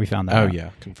 That's fine. We found that Oh, out.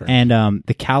 yeah. Confirmed. And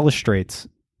the Calistrates,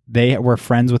 they were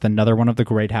friends with another one of the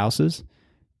great houses,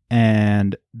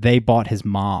 and they bought his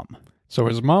mom. So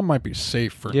his mom might be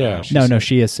safe for Yeah, now. she's- No,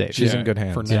 she is safe. she's in good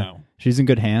hands. for Yeah. now. She's in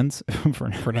good hands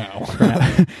for For now.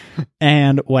 now.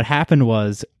 And what happened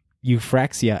was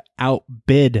Euphraxia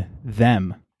outbid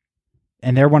them.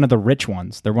 And they're one of the rich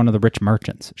ones. They're one of the rich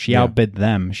merchants. She Yeah. outbid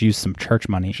them. She used some church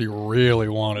money. She really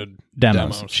wanted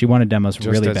Demos. She wanted Demos Just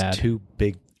really as bad. two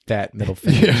big fat middle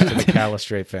fingers to the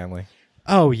Calistrate family.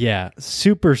 Oh yeah,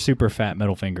 super fat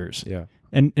middle fingers. Yeah.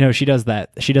 And she does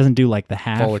that. She doesn't do like the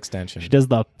half. Full extension. She does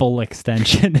the full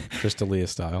extension. Crystalia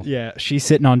style. Yeah, she's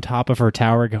sitting on top of her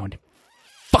tower going,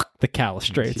 "Fuck the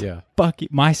Calistrates. Yeah. Fuck you.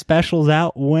 My special's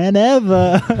out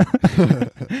whenever."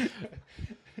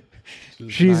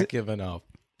 She's not giving a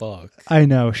fuck. I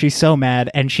know. She's so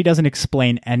mad, and she doesn't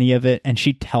explain any of it, and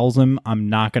she tells him, "I'm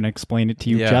not going to explain it to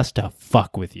you Yeah. just to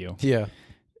fuck with you." Yeah.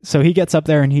 So he gets up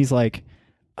there and he's like,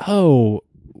 "Oh,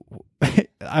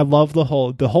 I love the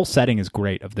whole setting is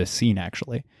great of this scene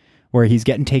actually, where he's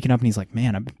getting taken up and he's like,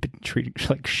 man, I've been treated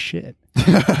like shit.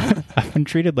 I've been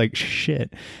treated like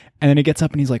shit." And then he gets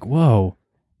up and he's like, whoa,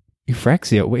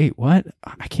 Euphraxia, wait, what?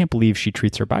 I can't believe she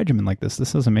treats her Benjamin like this.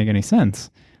 This doesn't make any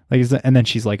sense. Like, and then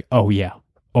she's like, oh yeah,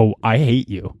 oh I hate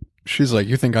you. She's like,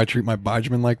 you think I treat my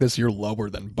Benjamin like this? You're lower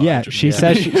than Benjamin. Yeah, she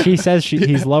says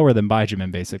he's lower than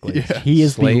Benjamin basically. Yeah. He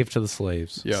is Slave to the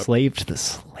slaves. Yep. slave to the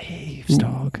slaves,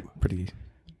 dog. Pretty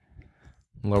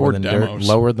Poor lower than dirt. Demos.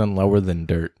 Lower than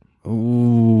dirt.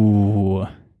 Ooh.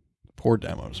 Poor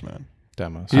Demos, man.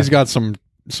 Demos. He's got some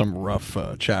rough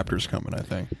chapters coming, I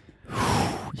think.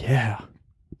 Yeah.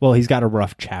 Well, he's got a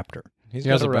rough chapter. He's He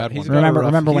has got a bad one. Remember,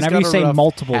 he's whenever got you a say rough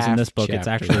multiples in half this book, it's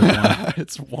chapter. actually one.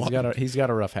 It's one. He's got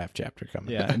a rough half chapter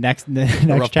coming. Yeah. Next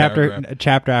rough paragraph.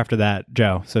 chapter after that,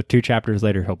 Joe. So 2 chapters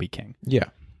later, he'll be king. Yeah.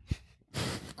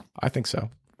 I think so.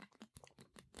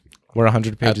 We're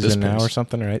 100 pages this in now pace. or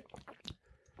something, right?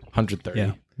 130,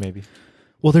 Yeah. maybe.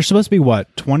 Well, there's supposed to be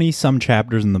what 20 some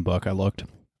chapters in the book. I looked.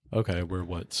 Okay, we're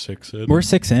what, 6 in? We're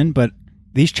 6 in, but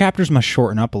these chapters must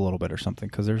shorten up a little bit or something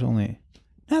because there's only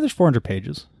there's 400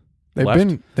 pages. They've left?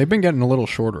 been getting a little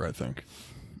shorter, I think.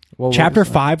 Well, Chapter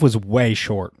 5 was way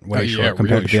short, Oh, yeah, compared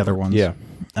really to the other short. ones. Yeah.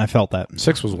 I felt that.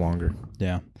 6 was longer.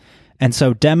 Yeah. And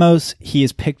so Demos, he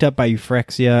is picked up by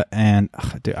Euphrasia, and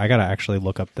dude, I gotta actually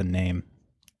look up the name.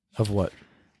 Of what?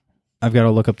 I've got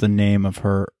to look up the name of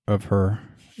her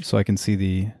so I can see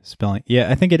the spelling. Yeah,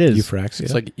 I think it is. Euphrasia.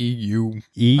 It's like EU.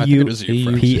 E-U- I think it is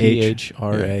Euphrasia.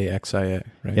 P-H-R-A-X-I-A.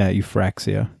 Right? Yeah,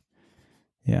 Euphrasia.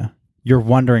 Yeah. You're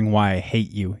wondering why I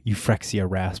hate you, Euphrasia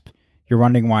Rasp. You're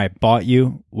wondering why I bought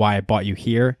you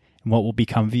here, and what will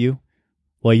become of you?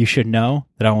 Well, you should know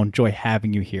that I will enjoy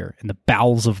having you here in the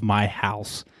bowels of my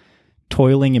house,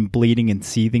 toiling and bleeding and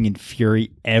seething in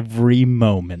fury every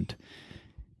moment.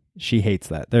 She hates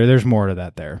that. There's more to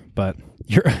that there, but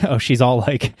she's all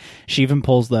like, she even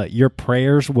pulls your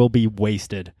prayers will be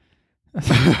wasted.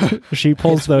 She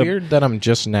pulls It's weird that I'm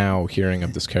just now hearing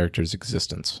of this character's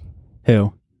existence.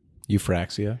 Who?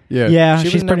 Euphrasia. Yeah. She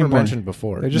was she's pretty never important. mentioned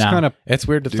before. They just No. kind of It's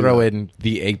weird to do throw that. in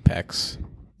the apex.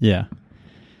 Yeah.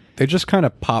 they just kind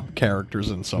of pop characters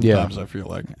in sometimes. I feel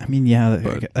like. I mean, yeah,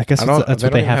 But I guess that's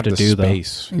what they have to do, though.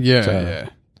 Yeah.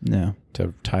 Yeah.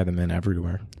 to tie them in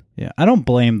everywhere. Yeah. I don't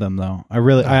blame them, though. I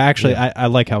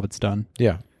like how it's done.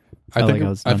 Yeah. I like think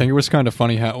how it's done. I think it was kind of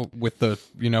funny how with the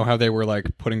how they were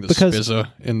like putting the Because-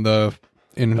 Spizza in the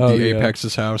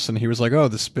Apex's house, and he was like, "Oh,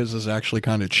 the Spizza's actually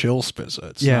kind of chill Spizza.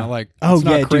 It's not like it's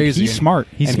not dude, crazy." he's smart.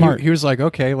 He's smart. He was like,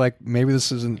 "Okay, like maybe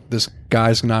this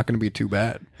guy's not going to be too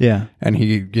bad." Yeah. And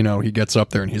he gets up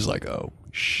there and he's like, "Oh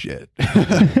shit,"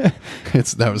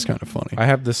 that was kind of funny. I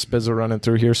have this Spizza running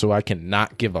through here, so I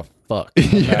cannot give a fuck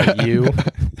about you.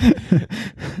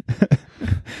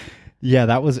 Yeah,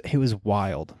 it was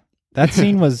wild. That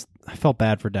scene I felt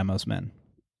bad for Demos Men.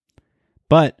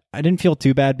 But I didn't feel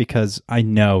too bad because I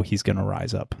know he's going to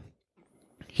rise up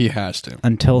He has to.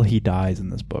 until he dies in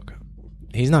this book.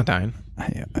 He's not dying.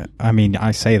 I mean,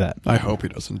 I say that. I hope he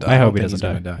doesn't die. I hope he think doesn't he's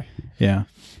die. gonna die. Yeah.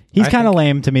 He's I kind of think-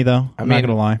 lame to me, though. I'm not mean- going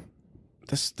to lie.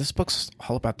 This book's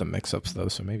all about the mix-ups, though,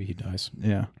 so maybe he dies.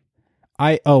 Yeah.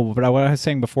 But what I was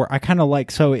saying before, I kind of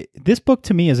like, this book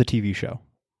to me is a TV show.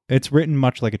 It's written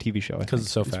much like a TV show. I Because think.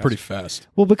 it's so It's fast. pretty fast.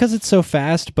 Well, because it's so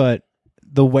fast, but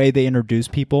the way they introduce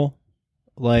people,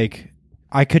 like,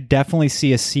 I could definitely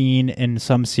see a scene in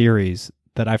some series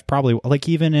that I've probably, like,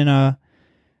 even in I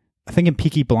think in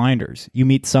Peaky Blinders, you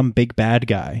meet some big bad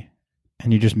guy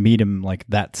and you just meet him like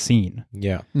that scene.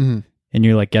 Yeah. Mm-hmm. And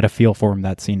you like get a feel for him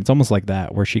that scene. It's almost like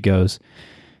that where she goes,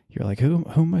 you're like, who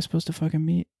am I supposed to fucking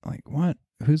meet? Like, what?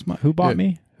 Who bought Yeah,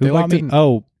 me? they, Who like, bought me? didn't-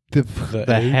 Oh, The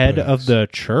head apex. of the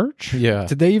church? Yeah.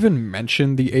 Did they even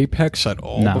mention the Apex at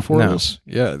all No. before No. this?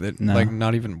 Yeah, No. like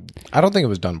not even. I don't think it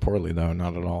was done poorly, though.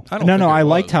 Not at all. I don't No, think it I was.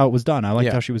 liked how it was done. I liked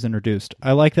Yeah. how she was introduced.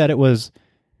 I like that it was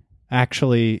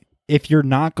actually, if you're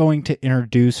not going to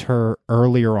introduce her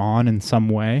earlier on in some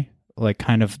way, like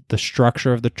kind of the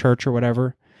structure of the church or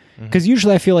whatever, because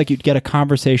usually I feel like you'd get a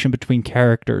conversation between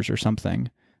characters or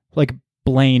something, like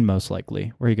Blaine most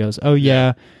likely, where he goes, oh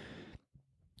yeah,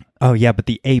 but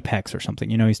the apex or something,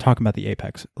 he's talking about the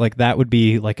apex. Like that would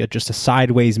be like just a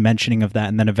sideways mentioning of that,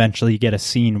 and then eventually you get a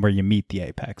scene where you meet the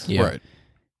apex. Yeah. Right.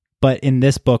 But in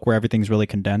this book where everything's really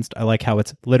condensed, I like how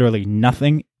it's literally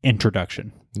nothing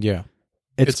introduction. Yeah.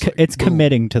 It's like, it's boom.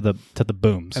 committing to the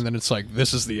booms. And then it's like,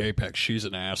 this is the Apex. She's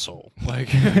an asshole. Like,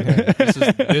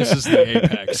 this is the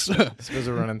Apex.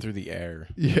 Spizza running through the air.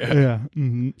 yeah.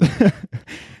 Mhm.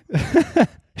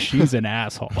 She's an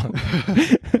asshole.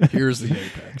 Here's the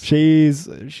Apex. She's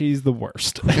the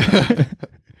worst.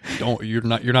 You're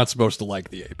not supposed to like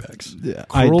the Apex.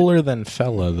 Crueler than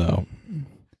Fella, though.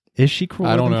 Is she cruel?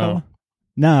 I don't know.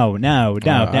 No. I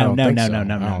don't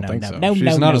think so.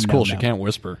 She's not as cool. She can't. can't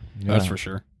whisper. That's Yeah. for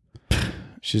sure.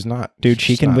 She's not. Dude,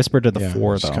 she she's can not- whisper to the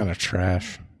floor, She's though. kind of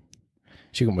trash.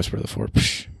 She can whisper to the floor.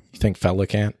 Psh, you think Fella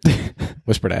can't?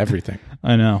 Whisper to everything.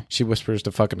 I know. She whispers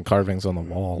to fucking carvings on the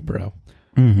wall, bro.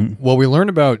 Mm-hmm. Well, we learned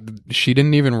about she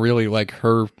didn't even really like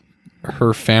her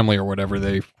family or whatever.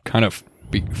 They kind of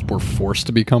were forced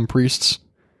to become priests.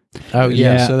 Oh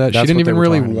yeah. So that she That's didn't what they even were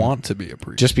really talking about. want to be a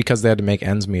priest. Just because they had to make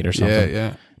ends meet or something.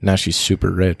 yeah. Now she's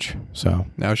super rich, so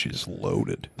Now she's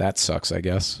loaded. that sucks, I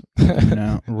guess.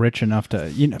 Rich enough to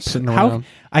Sitting how around.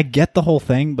 I get the whole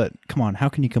thing, but come on, how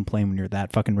can you complain when you're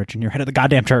that fucking rich and you're head of the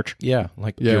goddamn church? Yeah,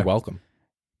 like Yeah. you're welcome.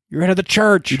 You're head of the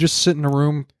church. You just sit in a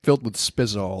room filled with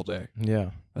Spizza all day. Yeah.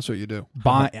 That's what you do.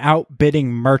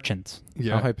 outbidding merchants.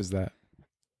 Yeah. How hype is that?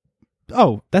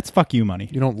 Oh, that's fuck you money.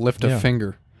 You don't lift a Yeah.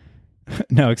 finger.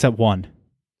 No, except one.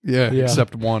 Yeah, Yeah.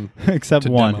 except one. Except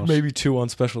To one. demos. Maybe 2 on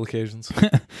special occasions.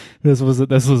 This was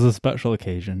a special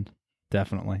occasion,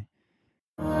 definitely.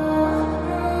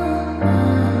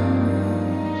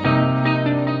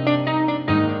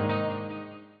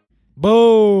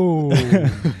 Boom!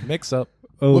 Mix up.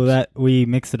 Oh, Whoops. that we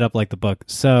mixed it up like the book.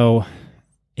 So,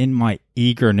 in my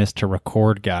eagerness to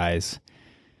record, guys,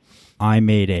 I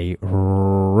made a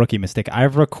rookie mistake.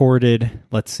 I've recorded,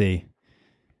 let's see,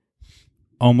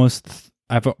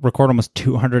 I've recorded almost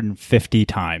 250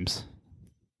 times.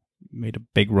 Made a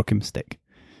big rookie mistake.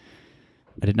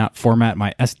 I did not format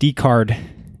my SD card.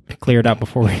 Cleared out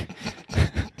before we...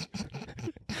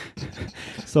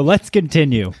 So let's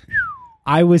continue.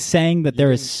 I was saying that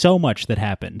there is so much that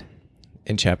happened.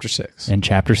 In chapter 6. In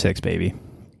chapter 6, baby.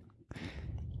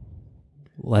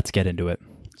 Let's get into it.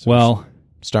 Well...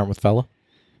 Starting with fella?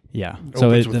 Yeah.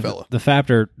 Opens with fella. The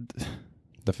factor...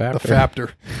 The factor? The factor.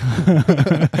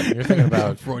 You're thinking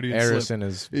about Freudian Eris slip. and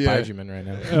his Yeah. Bijuman right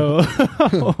now.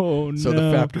 Oh, no. So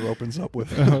the factor opens up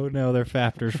with... Oh, no, they're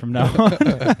factors from now on.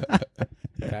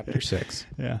 Chapter 6.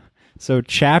 Yeah. So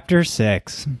chapter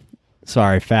 6.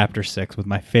 Sorry, chapter 6 with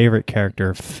my favorite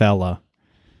character, Fella.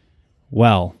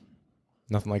 Well,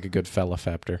 Nothing like a good fella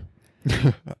factor.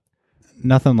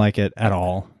 nothing like it at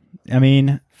all. I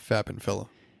mean, Fappin' fella.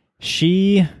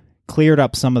 she cleared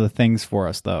up some of the things for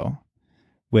us, though,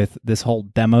 with this whole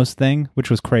demos thing, which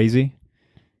was crazy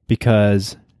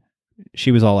because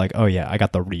she was all like, oh, yeah, I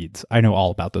got the reads. I know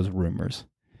all about those rumors.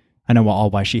 I know all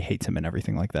why she hates him and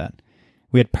everything like that.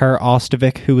 We had Per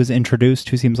Ostovic, who was introduced,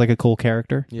 who seems like a cool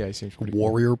character. Yeah, he seems pretty cool.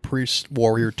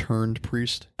 Warrior turned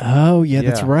priest. Oh, yeah,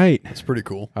 that's Yeah. right. That's pretty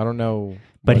cool. I don't know.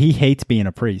 But he hates being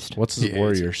a priest. What's his He hates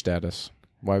warrior status?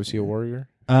 Why was he a warrior?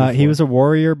 He was a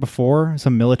warrior before,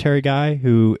 some military guy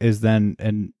who is then,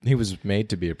 and He was made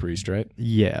to be a priest, right?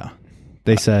 yeah,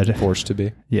 they said, Forced to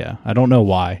be. yeah, I don't know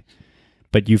why,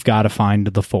 but you've got to find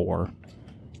the 4.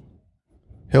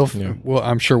 Yeah. Well,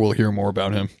 I'm sure we'll hear more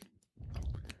about him.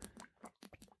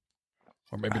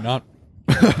 Or maybe not.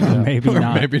 Maybe Or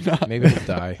not. maybe not. Maybe he'll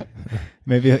die.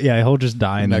 Maybe, yeah, he'll just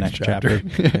die in the next chapter.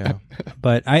 Yeah.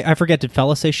 But I forget, did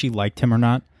Fella say she liked him or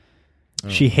not?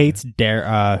 She hates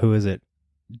who is it?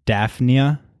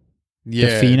 Daphnia? Yeah.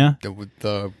 Daphina?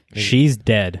 The She's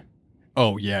dead.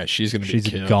 oh, yeah. She's going to be She's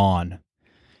killed. gone.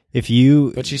 If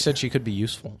you... But she said she could be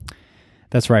useful.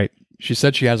 That's right. She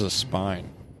said she has a spine.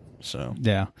 So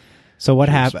Yeah. So what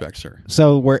she happened? respects her.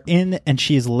 So we're in, and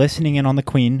she is listening in on the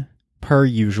queen, per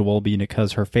usual, being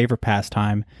because her favorite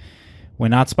pastime. When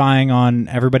not spying on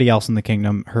everybody else in the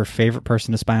kingdom, her favorite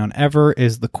person to spy on ever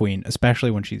is the queen,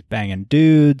 especially when she's banging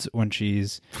dudes, when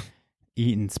she's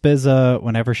eating spizza,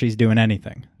 whenever she's doing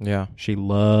anything. Yeah. She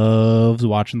loves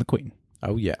watching the queen.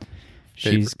 Oh, yeah.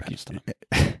 She's Favorite pastime.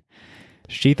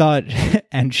 she thought,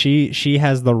 and she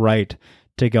has the right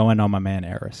to go in on my man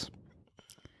Eris.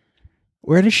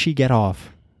 Where does she get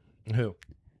off, Who?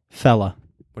 Fella?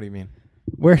 What do you mean?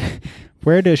 Where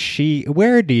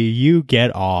do you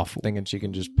get off? Thinking she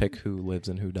can just pick who lives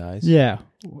and who dies? Yeah.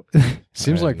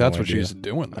 Seems I like have that's no what idea. she's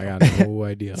doing. I Though. got no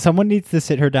idea. Someone needs to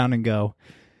sit her down and go,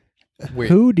 Wait,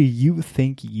 who do you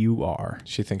think you are?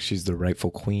 She thinks she's the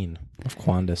rightful queen of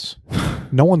Quandis.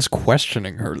 no one's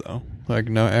questioning her though. Like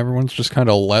no, everyone's just kind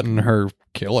of letting her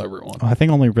kill everyone. I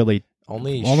think only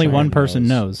Only one Sharon person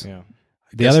knows. Yeah.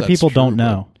 The guess other that's people true, don't but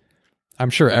know. I'm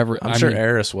sure I'm sure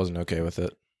Eris wasn't okay with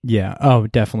it. Yeah. Oh,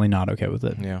 definitely not okay with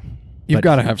it. Yeah. you've but-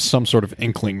 got to have some sort of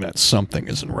inkling that something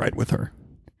isn't right with her.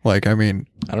 Like, I mean,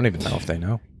 I don't even know if they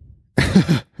know.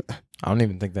 I don't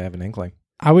even think they have an inkling.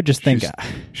 I would just think,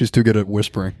 she's too good at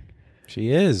whispering. She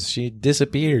is. She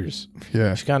disappears.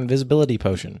 Yeah. She's got an invisibility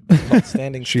potion. Not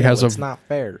standing She still. has a- It's not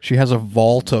fair. She has a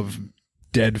vault of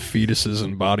dead fetuses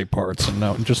and body parts, and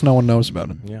no one knows about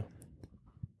it. Yeah.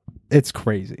 it's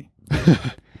crazy.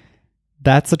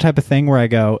 That's the type of thing where I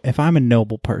go, if I'm a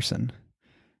noble person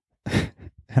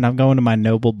and I'm going to my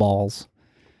noble balls,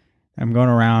 I'm going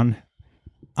around,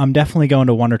 I'm definitely going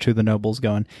to one or two of the nobles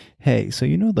going, hey, so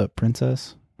you know the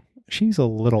princess? She's a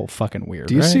little fucking weird.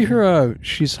 Do you right? see her?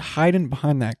 She's hiding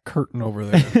behind that curtain over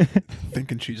there,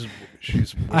 thinking she's.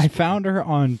 I found her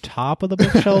on top of the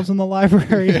bookshelves in the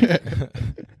library.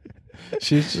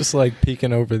 She's just like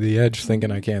peeking over the edge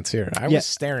thinking I can't see her. I Yeah. was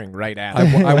staring right at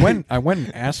her. I went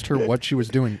and asked her what she was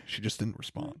doing. She just didn't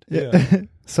respond. Yeah.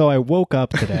 So I woke up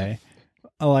today.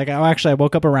 I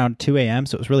woke up around 2 a.m.,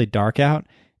 so it was really dark out.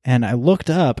 And I looked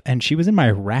up, and she was in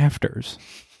my rafters.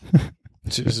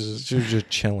 She was just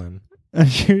chilling. And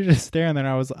she was just staring there.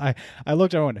 And I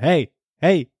looked at her and went,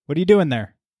 hey, what are you doing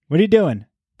there? What are you doing?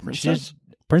 Princess?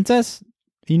 Princess?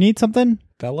 You need something?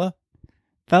 Fella?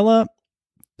 Fella?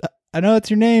 I know it's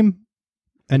your name.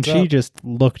 And What's she up? just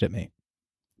looked at me.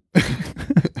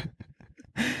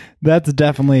 That's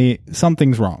definitely,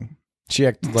 something's wrong. She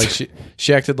acted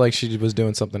like she was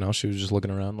doing something else. She was just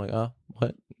looking around like, oh,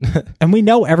 what? And we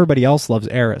know everybody else loves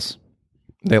Eris.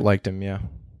 They liked him, yeah.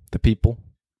 The people.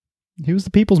 He was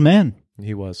the people's man.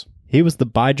 He was. He was the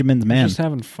Benjamin's man. Just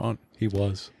having fun. He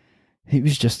was. He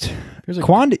was just... Here's a-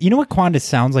 Quanda, you know what Quanda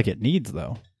sounds like it needs,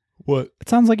 though? What? It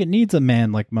sounds like it needs a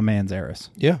man like my man's Eris.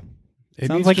 Yeah. It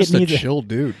sounds needs like it just a needs a- chill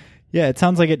dude. Yeah, it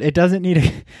sounds like it doesn't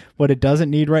need... what it doesn't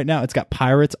need right now, it's got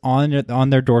pirates on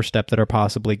their doorstep that are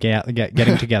possibly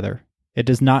getting together. It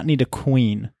does not need a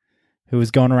queen who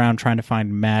is going around trying to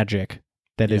find magic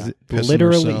that is Pissing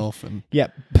literally... herself and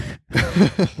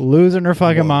losing her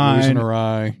fucking mind. losing her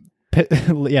eye.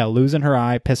 Losing her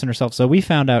eye, pissing herself. So we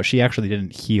found out she actually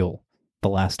didn't heal the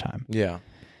last time. Yeah.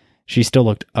 She still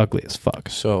looked ugly as fuck.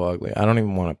 So ugly. I don't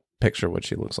even want to picture what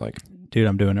she looks like. Dude,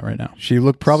 I'm doing it right now. She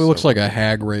probably looks like a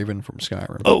hag raven from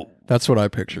Skyrim. Oh. That's what I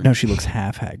pictured. No, she looks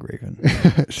half hag raven.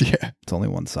 Yeah. It's only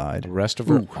one side. The rest of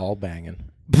her all banging.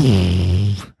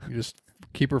 You just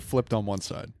keep her flipped on one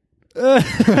side.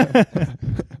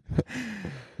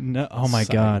 No, oh my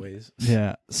god. Sideways.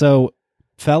 Yeah. So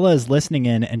Fella is listening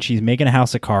in and she's making a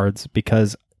house of cards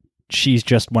because she's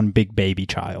just one big baby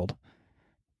child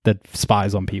that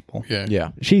spies on people. Yeah.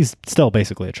 Yeah. She's still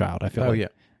basically a child, I feel Oh, like. yeah.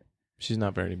 She's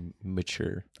not very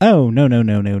mature. Oh, no.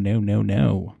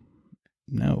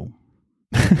 No.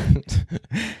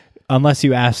 Unless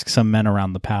you ask some men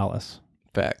around the palace.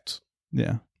 Facts.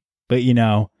 Yeah. But,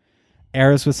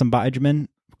 Eris with some Benjamin,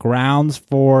 grounds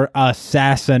for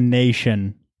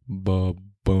assassination.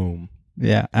 Boom.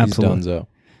 Yeah, absolutely. He's donezo.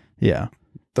 Yeah.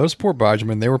 Those poor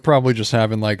Benjamin, they were probably just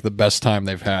having like the best time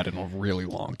they've had in a really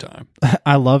long time.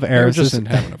 I love They were Eris's, just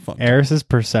having a fun time. Eris's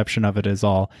perception of it is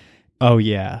all, oh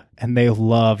yeah, and they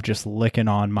love just licking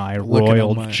on my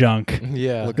royal junk.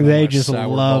 Yeah. Look at They my just sour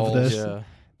love balls. this. Yeah.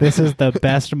 This is the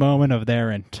best moment of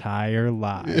their entire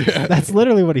lives. Yeah. That's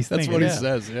literally what he's That's thinking. what he Yeah.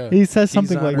 says, yeah. He says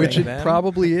something like honoring Which that. it them.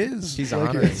 probably is. He's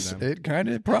honoring them. It kind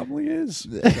of probably is.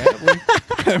 Sadly.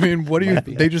 I mean, what do you...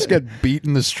 They just get beat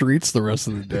in the streets the rest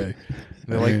of the day.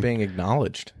 They like being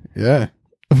acknowledged. Yeah.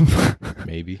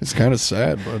 Maybe. It's kind of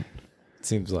sad, but... It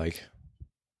seems like.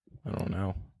 I don't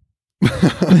know.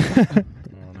 I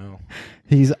don't know.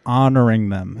 He's honoring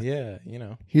them. Yeah,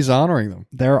 He's honoring them.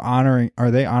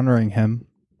 Are they honoring him?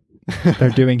 They're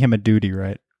doing him a duty,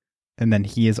 right? And then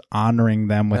he is honoring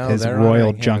them with his they're royal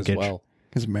honoring him as junkage. well.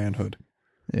 His manhood.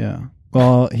 Yeah.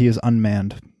 Well, he is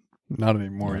unmanned. Not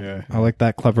anymore, yeah. I like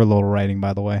that clever little writing,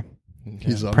 by the way.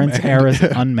 He's Prince unmanned. Eris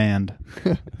unmanned.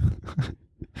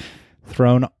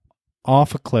 Thrown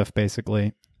off a cliff,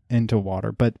 basically, into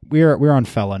water. But we're on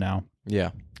Fella now.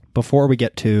 Yeah. Before we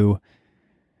get to...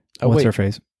 what's her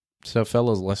face? So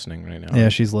Fella's listening right now. Yeah,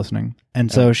 she's listening.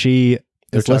 And so she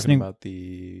They're is talking listening... about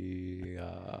the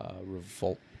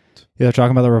revolt. Yeah, they're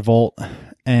talking about the revolt,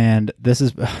 and this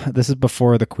is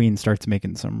before the queen starts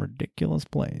making some ridiculous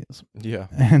plays. Yeah.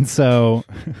 And so,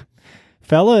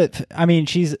 Fella, I mean,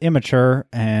 she's immature,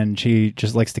 and she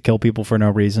just likes to kill people for no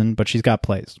reason, but she's got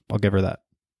plays. I'll give her that.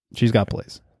 She's got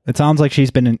plays. It sounds like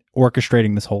she's been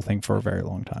orchestrating this whole thing for a very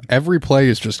long time. Every play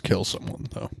is just kill someone,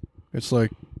 though. It's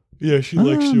like... Yeah, she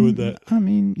likes doing that. I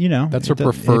mean, That's her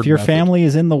preferred If your method. family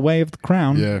is in the way of the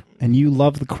crown, Yeah. and you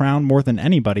love the crown more than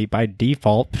anybody, by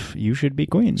default, you should be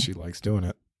queen. She likes doing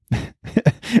it.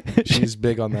 She's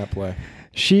big on that play.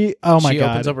 Oh my She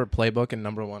god. opens up her playbook and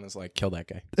number 1 is like, kill that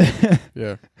guy.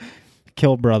 Yeah.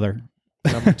 Kill brother.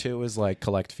 Number 2 is like,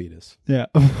 collect fetus. Yeah.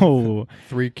 Oh.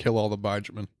 3, kill all the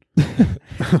Benjamin.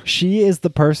 She is the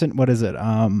person, what is it?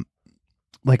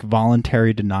 Like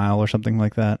voluntary denial or something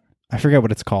like that. I forget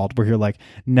what it's called, where you're like,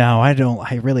 no, I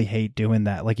really hate doing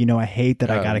that. Like, I hate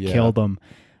that I gotta kill them.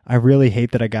 I really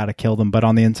hate that I gotta kill them. But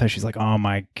on the inside, she's like, oh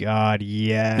my God,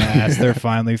 yes, they're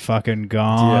finally fucking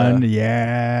gone.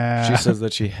 Yeah. She says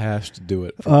that she has to do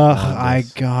it. I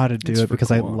gotta do It's it for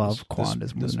because I Quandas. love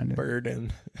Quandas more This than anything.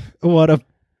 burden. What a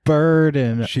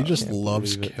burden. She just can't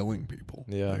loves believe it. killing people.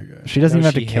 Yeah. She doesn't No,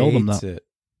 even have to she kill them, hates though.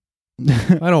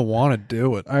 it. I don't want to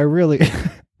do it. I really,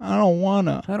 I don't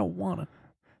wanna. I don't want to.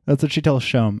 That's what she tells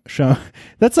Shom. Shom.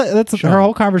 That's Shom. her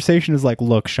whole conversation is like,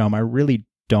 look, Shom, I really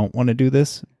don't want to do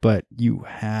this, but you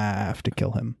have to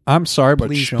kill him. I'm sorry, but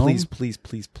Please, Shom,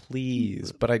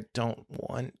 please. But I don't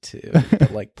want to.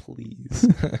 But like, please.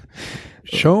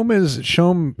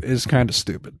 Shom is kind of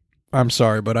stupid. I'm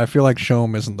sorry, but I feel like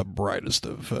Shom isn't the brightest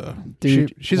of...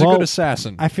 Dude, she's a well, good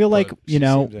assassin. I feel like, but She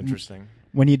seems interesting.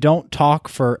 when you don't talk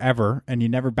forever and you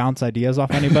never bounce ideas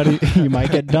off anybody, you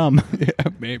might get dumb. yeah,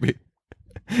 maybe.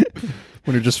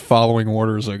 When you're just following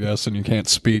orders, I guess, and you can't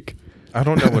speak. I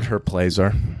don't know what her plays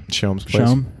are. Shom's plays.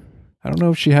 Shom? I don't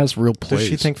know if she has real plays. Does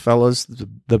she think Fella's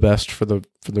the best for the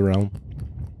realm?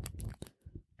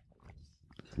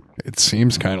 It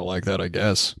seems kind of like that, I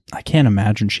guess. I can't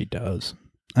imagine she does.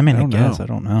 I mean, I don't guess. know. I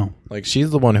don't know. Like, she's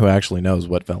the one who actually knows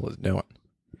what Fella's doing.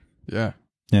 Yeah.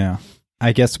 Yeah.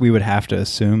 I guess we would have to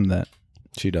assume that.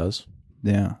 She does.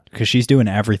 Yeah. Because she's doing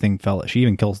everything Fella. She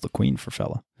even kills the queen for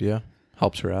Fella. Yeah.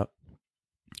 Helps her out.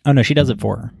 Oh, no, she does it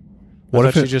for her. What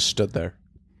if if she it- just stood there?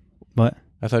 What?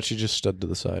 I thought she just stood to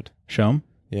the side. Show him?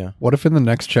 Yeah. What if in the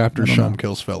next chapter I don't know. Shum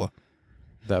kills Fella?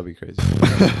 That would be crazy.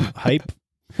 Hype.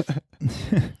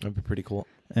 That'd be pretty cool.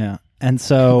 Yeah. And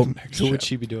so... Next Who would chapter.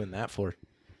 she be doing that for?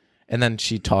 And then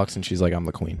she talks and she's like, I'm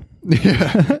the queen.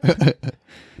 Yeah.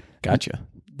 Gotcha.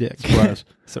 Yeah. Surprise.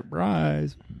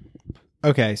 Surprise.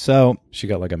 Okay, so... She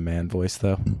got like a man voice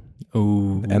though.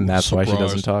 Ooh. And that's why she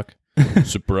surprise. doesn't talk.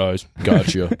 Surprise.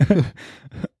 Gotcha.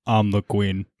 I'm the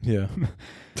queen. Yeah.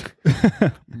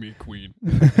 Me queen.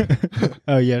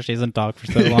 Oh, yeah, she hasn't talked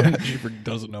for so long. She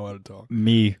doesn't know how to talk.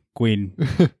 Me, queen.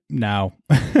 Now.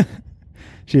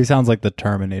 She sounds like the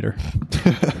Terminator.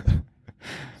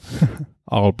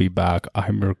 I'll be back.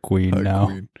 I'm your queen Hi, now.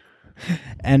 queen.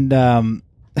 And,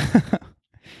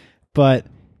 but,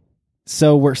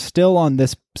 so we're still on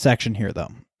this section here,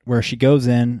 though, where she goes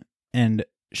in and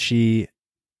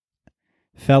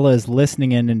Fella is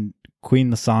listening in, and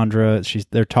Queen Lysandra,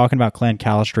 they're talking about Clan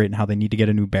Calistrate and how they need to get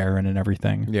a new Baron and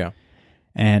everything. Yeah.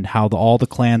 And how all the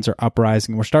clans are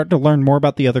uprising. We're starting to learn more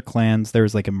about the other clans.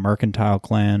 There's like a mercantile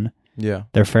clan. Yeah.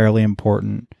 They're fairly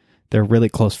important. They're really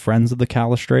close friends of the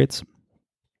Calistrates.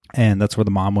 And that's where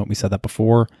the mom went. We said that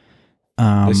before.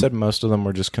 They said most of them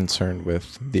were just concerned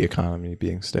with the economy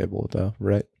being stable, though,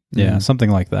 right? Yeah, something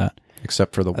like that.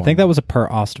 Except for the one. I think that was a Per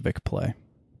Ostevik play.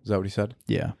 Is that what he said?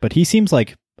 Yeah, but he seems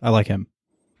like I like him.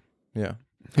 Yeah.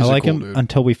 He's I a like cool him dude.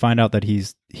 until we find out that he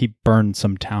burned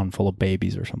some town full of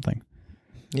babies or something.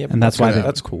 Yeah, And that's why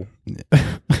that's cool.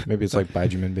 Maybe it's like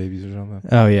Bijuman babies or something.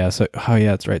 Oh yeah,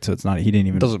 that's right. So it's not. He didn't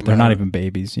even. Doesn't They're not matter. even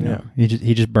babies. You know. Yeah.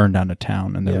 He just burned down a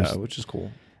town, and there Yeah, was. which is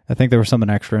cool. I think there was something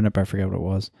extra in it, but I forget what it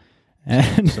was.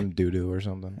 And Some doo-doo or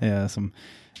something. yeah, some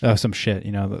shit.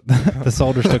 You know, the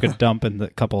soldiers took a dump in the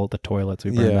couple of the toilets.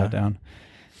 We burned Yeah. that down.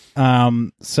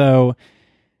 So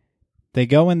they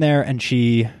go in there, and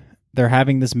they're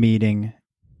having this meeting,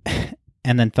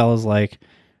 and then Fella's like,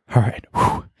 "All right,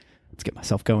 let's get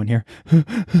myself going here. I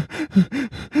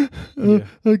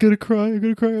gotta cry.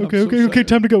 Okay, so sad.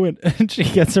 time to go in." And she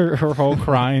gets her whole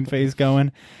crying face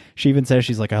going. She even says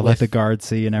she's like, "I let With- the guards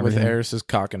see and With everything." Eris's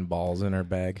cock and balls in her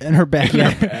bag. In her bag,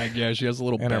 yeah. Bag, yeah, she has a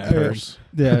little And her bag purse.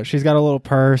 Yeah, she's got a little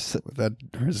purse, with that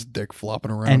his dick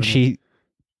flopping around. and in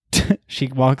it. she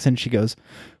walks in. She goes,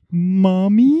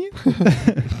 "Mommy,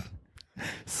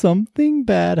 something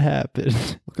bad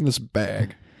happened. Look at this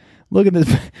bag. Look at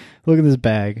this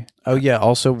bag." Oh, yeah.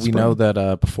 Also, we Sperm. know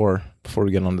that before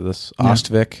we get onto this, Yeah.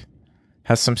 Ostevik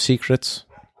has some secrets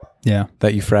Yeah,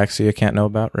 that Euphraxia can't know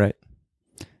about, right?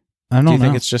 I don't Do you know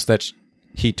think it's just that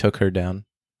he took her down?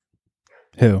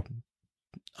 who.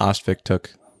 Ostevik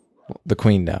took the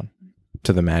queen down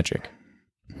to the magic.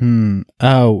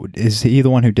 Oh, is he the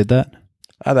one who did that?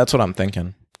 That's what I'm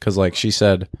thinking. Because, like, she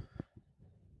said,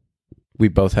 we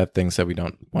both have things that we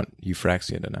don't want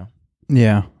Euphraxia to know.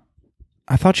 Yeah.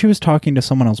 I thought she was talking to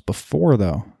someone else before,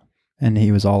 though. And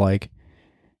he was all like,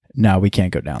 "No, we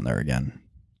can't go down there again.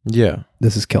 Yeah.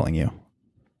 This is killing you."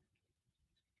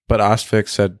 But Ostevik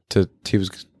said he was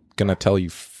going to tell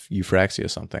Euphraxia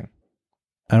something.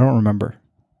 I don't remember.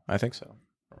 I think so.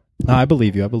 No, I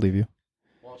believe you.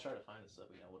 Well, I'll try to find it so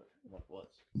we know what it was.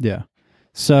 Yeah.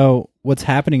 So what's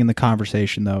happening in the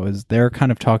conversation, though, is they're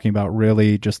kind of talking about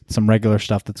really just some regular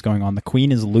stuff that's going on. The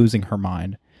queen is losing her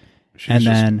mind. She's And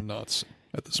just then- nuts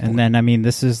at this point. And then, I mean,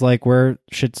 this is like where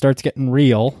shit starts getting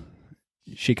real.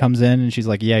 She comes in and she's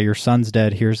like, "Yeah, your son's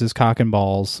dead. Here's his cock and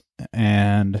balls."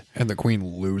 And the queen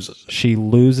loses it. she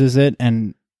loses it,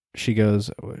 and she goes,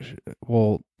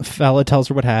 "Well," Fella tells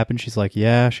her what happened. She's like,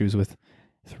 "Yeah, he was with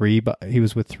three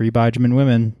Bijuman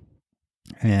women,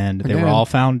 and they were Again. all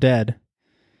found dead."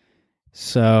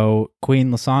 So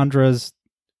Queen Lysandra's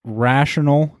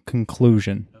rational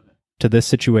conclusion to this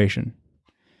situation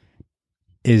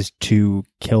is to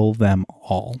kill them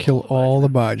all. Kill all the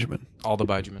Bijuman. All the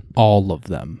Bijuman. All of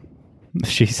them.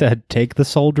 She said, "Take the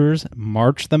soldiers,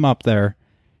 march them up there,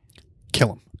 Kill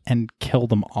them. and kill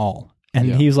them all." And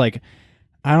Yeah. he was like,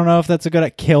 "I don't know if that's a good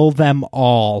idea. Kill them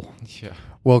all." Yeah.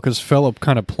 Well, because Philip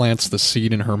kind of plants the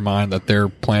seed in her mind that they're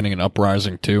planning an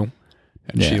uprising too.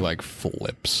 And she Yeah. like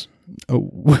flips. Oh,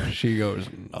 She goes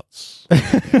nuts.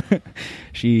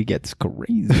 she gets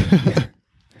crazy.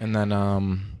 And then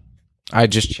I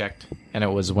just checked, and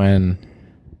it was when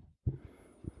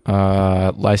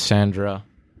Lysandra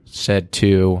said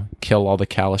to kill all the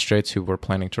Calistrates who were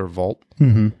planning to revolt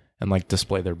Mm-hmm. and like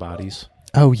display their bodies.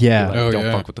 Oh yeah, Like, Oh, don't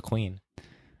yeah. fuck with the queen.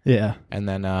 Yeah. And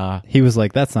then He was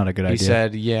like, that's not a good he idea.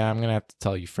 said, "Yeah, I'm gonna have to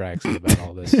tell you Fraxy about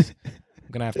all this.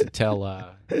 I'm gonna have to tell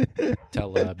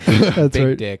That's Big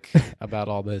right. Dick about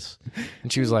all this."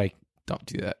 And she was like, "Don't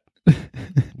do that.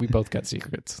 We both got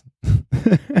secrets.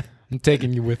 I'm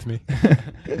taking you with me."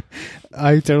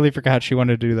 I totally forgot she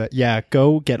wanted to do that. Yeah,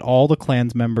 go get all the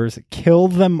Klans members, kill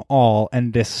them all,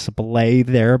 and display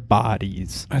their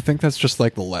bodies. I think that's just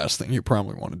like the last thing you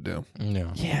probably want to do. Yeah,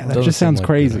 that Doesn't just seem sounds like a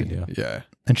good crazy. idea. Yeah.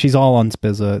 And she's all on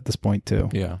Spizza at this point, too.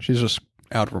 Yeah. She's just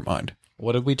out of her mind.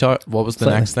 What did we talk? What was the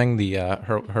So- next thing? The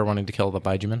her wanting to kill the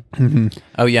Baijuman. Mm-hmm.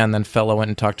 Oh yeah, and then Fella went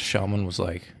and talked to Shelman. Was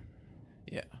like,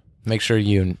 "Yeah, make sure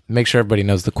everybody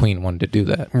knows the Queen wanted to do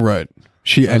that. Right.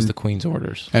 She That was and, the Queen's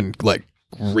orders. and like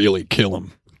really kill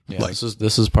him. Yeah, like-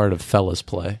 this is part of Fella's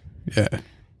play. Yeah.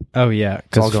 Oh, yeah.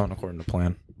 It's all Because going according to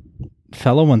plan.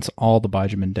 Fella wants all the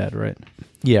Baijuman dead, right?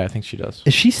 Yeah, I think she does.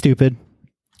 Is she stupid?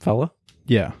 Fella,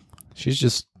 Yeah. she's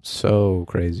just so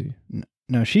crazy.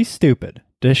 No, she's stupid.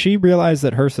 Does she realize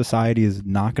that her society is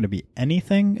not going to be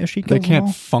anything if she They kills them can't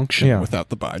all? function Yeah. without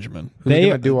the Baijuman. Who's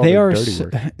gonna do all the dirty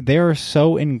work? They are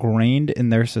so ingrained in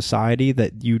their society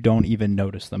that you don't even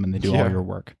notice them and they do all Yeah. your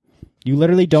work. You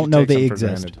literally don't She know takes they them for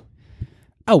exist. granted.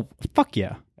 Oh, fuck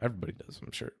yeah. Everybody does,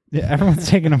 I'm sure. Yeah, everyone's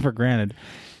taking them for granted.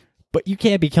 But you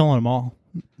can't be killing them all.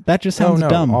 That just sounds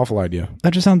dumb. Awful idea.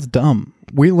 That just sounds dumb.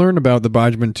 We learned about the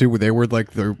Baijuman too, where they were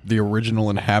like the original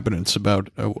inhabitants about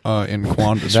in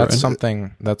Qandas. That's right?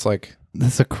 something that's like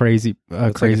That's a crazy,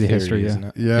 that's crazy like a theory, history. Yeah. isn't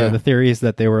it? Yeah. Yeah, the theory is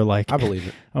that they were like, I believe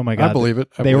it. oh my god, I believe it.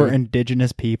 I they were believe it.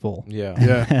 indigenous people. Yeah.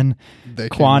 Yeah. And They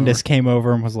came Qandas came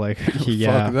over and was like,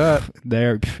 yeah, Fuck that.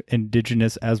 they're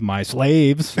indigenous as my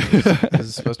slaves. Is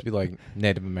it supposed to be like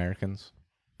Native Americans?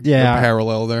 Yeah,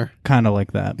 Parallel there. kind of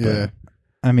like that. But, Yeah.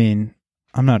 I mean,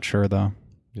 I'm not sure though.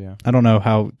 Yeah. I don't know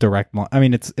how direct. I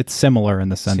mean, it's similar in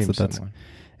the sense Seems that that's. similar.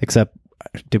 Except,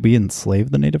 did we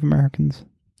enslave the Native Americans?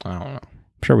 I don't know.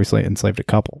 I'm sure we enslaved a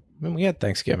couple. I mean, we had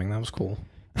Thanksgiving. That was cool.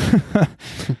 I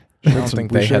Shared don't some-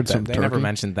 think we they shared had some that. They never turkey.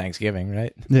 mentioned Thanksgiving,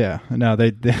 right? Yeah, no,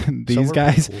 these So we're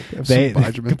guys, cool. Have they some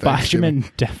Baijuman Thanksgiving.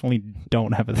 Baijuman definitely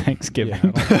don't have a Thanksgiving.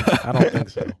 Yeah, I don't think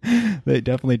so. They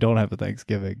definitely don't have a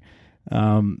Thanksgiving.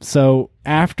 So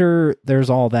after there's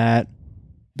all that,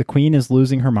 the queen is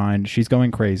losing her mind. She's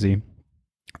going crazy.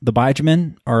 The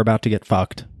Baijuman are about to get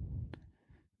fucked.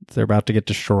 They're about to get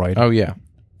destroyed. Oh yeah.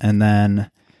 And then,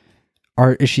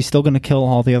 is she still going to kill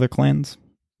all the other clans?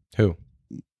 Who?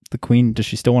 The queen, does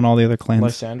she still want all the other clans?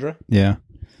 Lysandra? Yeah.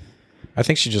 I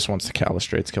think she just wants the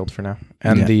Calistrates killed for now,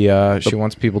 and she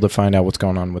wants people to find out what's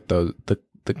going on with the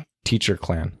teacher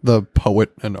clan. The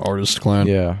poet and artist clan.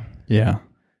 Yeah, Yeah.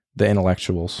 the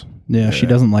intellectuals, Yeah, she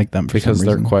doesn't like them for because some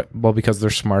they're reason. because they're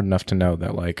smart enough to know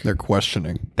that like They're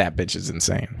questioning. that bitch is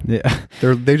insane. Yeah.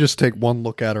 They just take one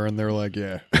look at her and they're like,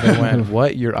 yeah. They went,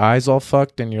 what? Your eyes all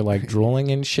fucked and you're like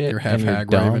drooling and shit. You're half and you're hag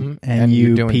dumb raving. and you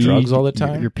you're doing pee, drugs all the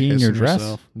time. You're peeing your Pissing dress.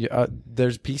 yourself. Yeah,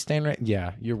 there's pee stain, right?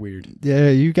 Yeah, you're weird. Yeah,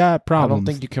 you got I problems.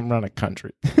 don't think you can run a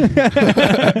country.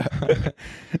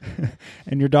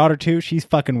 And your daughter too, she's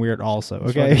fucking weird also.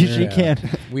 Okay, fucking she weird. can't.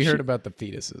 We heard about the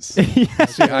fetuses.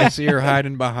 I see her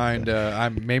hiding behind.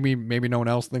 I'm maybe no one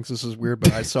else thinks this is weird,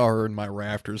 but I saw her in my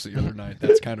rafters the other night.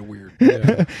 That's kind of weird.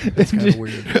 Yeah, that's kind of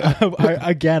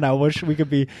weird. I wish we could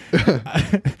be.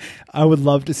 I would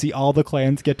love to see all the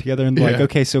clans get together and be like, Yeah.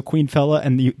 okay, so Queen Fella,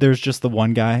 and there's just the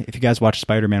one guy. If you guys watch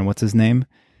Spider-Man, what's his name?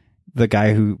 The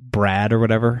guy who Brad or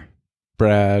whatever.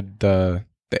 Brad, the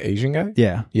Asian guy?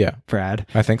 Yeah, Yeah, Brad.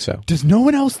 I think so. Does no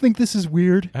one else think this is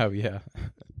weird? Oh, yeah.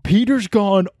 Peter's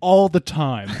gone all the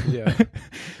time. Yeah.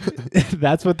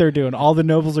 That's what they're doing. All the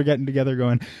nobles are getting together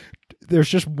going, there's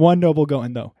just one noble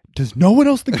going, though. Does no one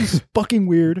else think this is fucking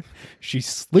weird? She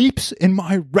sleeps in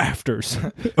my rafters.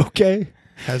 Okay?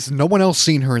 Has no one else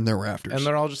seen her in their rafters? And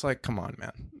they're all just like, come on,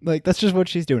 man. Like, that's just what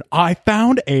she's doing. I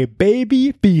found a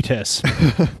baby fetus.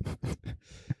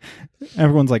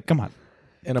 Everyone's like, come on.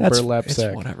 In a That's- burlap it's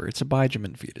sack. whatever. It's a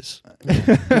Baijuman fetus.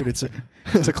 Dude,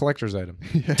 It's a collector's item.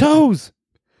 Toes!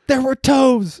 There were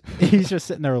toes! He's just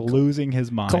sitting there losing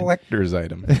his mind. Collector's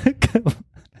item.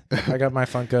 I got my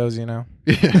Funkos, you know.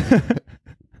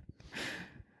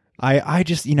 I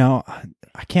just,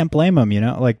 I can't blame him,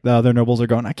 Like, the other nobles are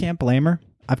going, I can't blame her.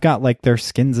 I've got, like, their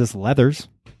skins as leathers.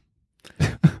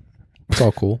 It's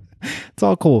all cool. It's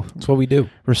all cool. It's what we do.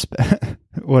 Respect.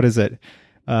 What is it?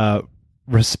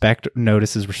 Respect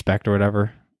notices respect or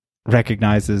whatever.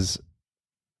 Recognizes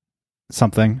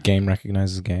something. Game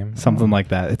recognizes game. Something like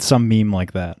that. It's some meme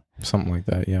like that. Something like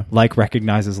that, yeah. Like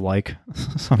recognizes like.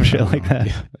 Some shit like that.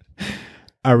 Yeah.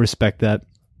 I respect that.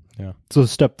 Yeah. It's a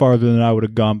step farther than I would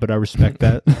have gone, but I respect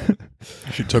that.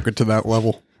 She took it to that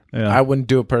level. Yeah. I wouldn't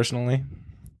do it personally,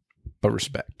 but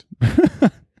respect.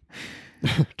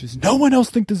 Does no one else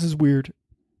think this is weird?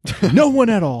 No one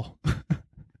at all.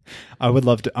 I would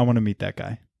love to. I want to meet that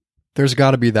guy. There's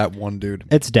got to be that one dude.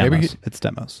 It's Demos. It's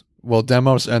Demos. Well,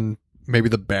 Demos and maybe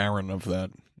the Baron of that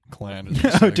clan. Is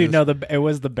just, Oh, dude, no, it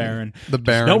was the Baron. The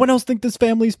Baron. No one else think this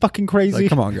family's fucking crazy. Like,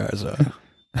 come on, guys.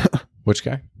 Which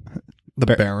guy? The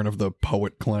Baron of the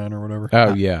Poet clan or whatever.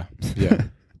 Oh, yeah. Yeah.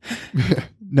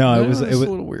 No, it was a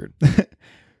little weird.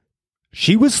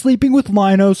 She was sleeping with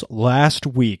Linos last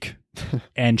week,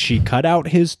 and she cut out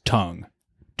his tongue.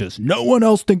 Does no one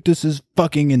else think this is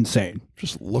fucking insane?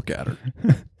 Just look at her.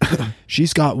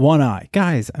 She's got one eye.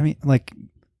 Guys, I mean, like,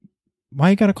 why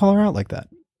you gotta call her out like that?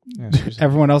 Yeah,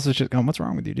 Everyone else is just going, what's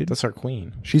wrong with you, dude? that's our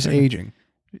queen. She's aging.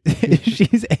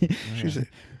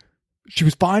 She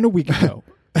was fine a week ago.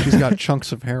 She's got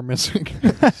chunks of hair missing.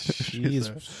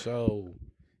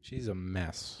 She's a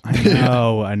mess.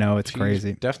 I know, it's She's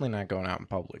crazy. definitely not going out in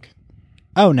public.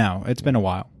 Oh no, it's been a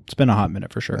while. It's been a hot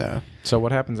minute for sure. Yeah. So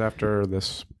what happens after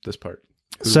this part?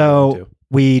 So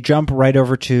we jump right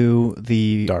over to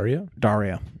the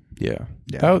Daria. Yeah.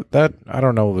 That I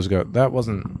don't know what was good. That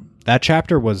wasn't That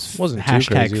chapter wasn't too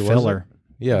hashtag crazy, was filler. it?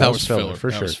 Yeah, That was filler for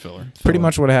That sure. was filler. Pretty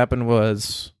much what happened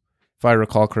was, if I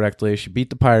recall correctly, she beat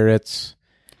the pirates.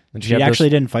 And She actually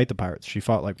didn't fight the pirates. She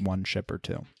fought like one ship or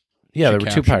two. Yeah, there were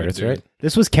two captured a pirates, dude. right?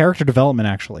 This was character development,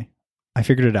 actually. I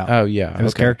figured it out. Oh yeah, It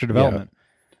was okay. character development. Yeah.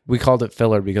 We called it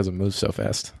filler because it moves so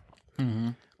fast. Mm-hmm.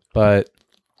 But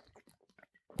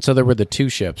so there were the two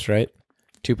ships, right?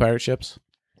 Two pirate ships,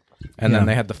 and then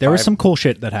they had the. There was some cool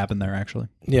shit that happened there, actually.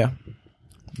 Yeah,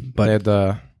 But they had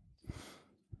the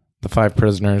 5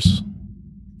 prisoners.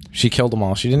 She killed them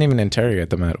all. She didn't even interrogate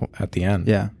them at the end.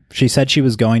 yeah, she said she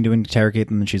was going to interrogate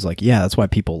them, and she's like, "Yeah, that's why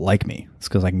people like me. It's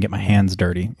because I can get my hands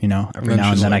dirty. You know, every then now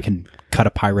and she's then I like- can cut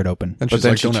a pirate open." And But she's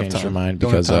then like, she don't have changed her time. mind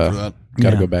Don't have because time for that. got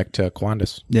to Yeah. go back to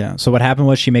Quandis. Yeah. So what happened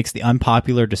was she makes the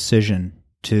unpopular decision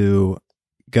to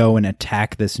go and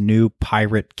attack this new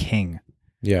pirate king.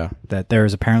 Yeah, That there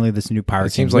is apparently this new pirate it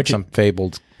seems king. like which- some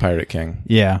fabled pirate king,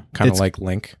 Yeah. kind of it's- like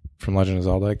Link from Legend of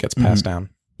Zelda. It gets passed down.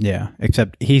 Yeah.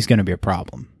 Except he's going to be a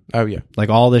problem. Oh yeah, Like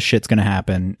all this shit's going to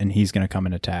happen, and he's going to come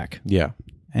and attack. yeah,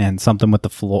 And something with the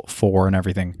four and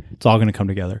everything. It's all going to come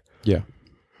together. yeah.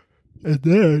 And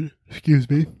then, excuse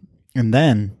me. And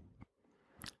then,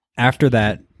 after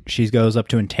that, she goes up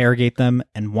to interrogate them,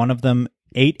 and one of them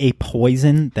ate a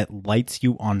poison that lights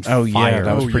you on Oh, yeah, fire.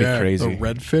 that was pretty crazy. The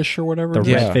redfish or whatever.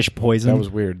 The Yeah. redfish poison. That was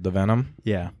weird. The venom.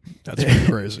 Yeah. That's pretty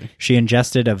crazy. She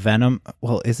ingested a venom.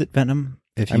 Well, is it venom?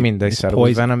 They it's said it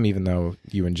was venom, even though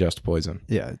you ingest poison.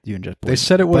 Yeah, you ingest poison. They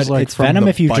said it was but like it's from venom the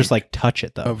if you just bite like touch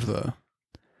it, though. of the.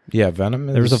 Yeah, venom.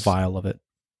 There was a vial of it.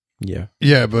 Yeah,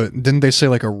 Yeah, but didn't they say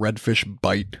like a redfish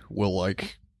bite will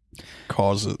like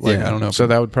cause it? Like Yeah. I don't know. So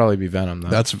that would probably be venom, though.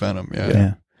 That's venom. Yeah.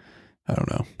 Yeah. I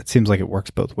don't know. It seems like it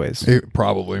works both ways. It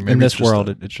probably. Maybe In this it's just world,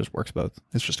 a- it just works both.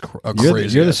 it's just a You're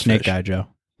crazy. the ass snake fish. guy, Joe.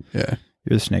 Yeah.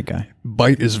 You're the snake guy.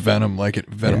 Bite is venom. Like it.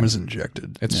 Venom Yeah. is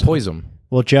injected. it's poison.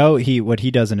 Well, Joe, what he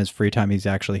does in his free time, he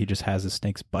just has his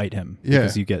snakes bite him. Yeah.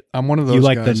 Because you get I'm one of those. you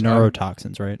like guys. the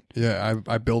neurotoxins, right? Yeah.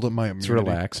 I build up my It's immunity.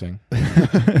 relaxing.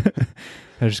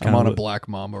 I just I'm kind on a of black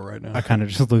mamba right now. I kind of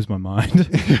just lose my mind.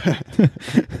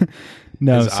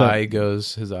 No, his so eye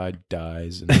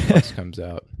dies, and the pus comes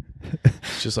out.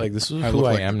 It's just like, this is who look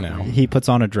I like am the now. he puts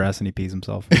on a dress and he pees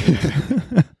himself.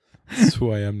 This is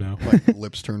who I am now. My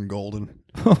lips turn golden.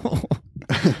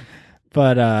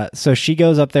 But so she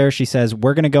goes up there. She says,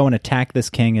 "We're going to go and attack this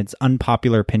king. It's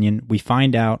unpopular opinion." We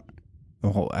find out.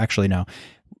 Well, actually, no.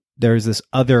 There's this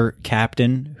other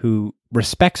captain who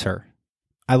respects her.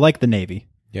 I like the Navy.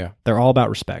 Yeah, They're all about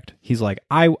respect. He's like,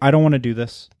 I don't want to do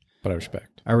this. but I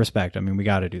respect. I respect. I mean, we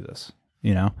got to do this,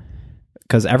 you know,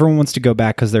 because everyone wants to go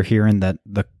back because they're hearing that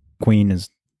the queen is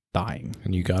dying.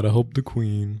 And you gotta hope the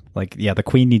queen. Like, yeah, the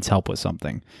queen needs help with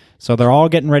something. So they're all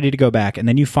getting ready to go back. And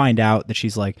then you find out that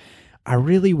she's like, I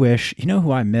really wish, you know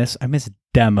who I miss? I miss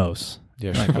Demos.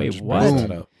 Yeah, Like, she wait, just what? brings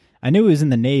that up. I knew he was in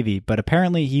the Navy, but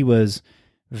apparently he was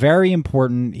very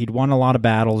important. He'd won a lot of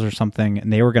battles or something,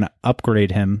 and they were going to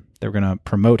upgrade him. They were going to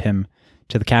promote him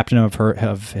to the captain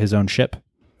of his own ship.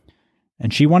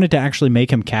 And she wanted to actually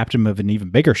make him captain of an even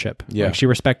bigger ship. Yeah. Like, she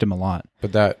respected him a lot.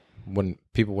 But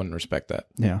people wouldn't respect that.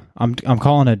 Yeah. I'm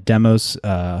calling it Demos.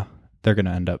 They're going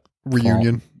to end up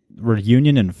Reunion.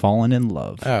 reunion and falling in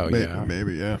love. Oh Maybe, yeah,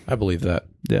 maybe, yeah. I believe that.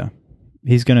 Yeah.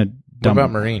 He's going to What dump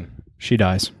about Marine? She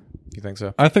dies. You think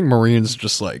so? I think Marine's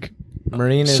just like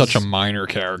Marine is such a minor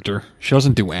character. She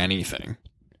doesn't do anything.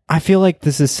 I feel like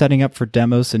this is setting up for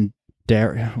Demos and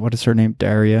Daria. What is her name?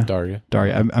 Daria. Daria.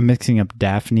 Daria. I'm mixing up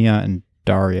Daphnia and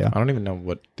Daria. I don't even know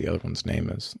what the other one's name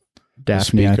is.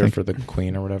 Daphne, I speaker think. for the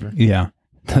queen or whatever. Yeah.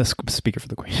 The speaker for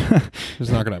the queen.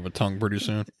 She's not gonna have a tongue pretty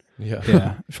soon. Yeah.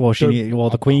 Yeah. Well,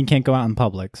 the queen can't go out in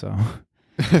public, so.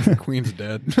 The queen's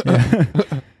dead.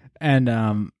 Yeah.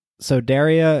 And so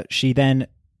Daria, she then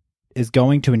is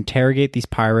going to interrogate these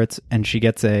pirates, and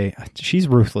she's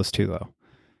ruthless too, though.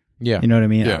 Yeah. You know what I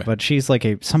mean? Yeah. But she's like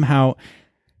somehow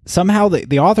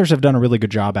the authors have done a really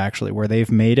good job, actually, where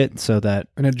they've made it so that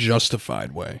In a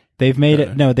justified way. they've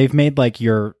made like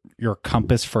your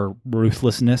compass for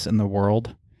ruthlessness in the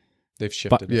world. They've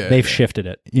shifted Yeah. it. They've shifted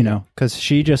it, because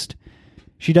she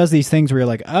does these things where you're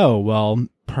like, oh, well,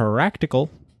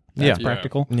 practical. That's Yeah.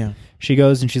 practical. Yeah. She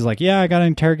goes and she's like, yeah, I got to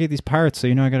interrogate these pirates, so,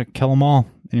 I got to kill them all.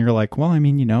 And you're like, well, I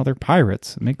mean, they're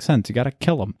pirates. It makes sense. You got to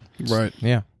kill them. Right.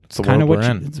 Yeah. It's the Kind of world what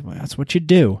we're in. that's what you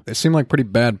do. They seem like pretty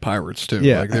bad pirates too.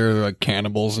 Yeah. Like they're like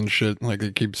cannibals and shit. Like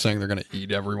they keep saying they're gonna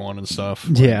eat everyone and stuff.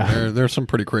 Like, Yeah. They're some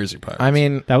pretty crazy pirates. I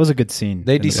mean, That was a good scene.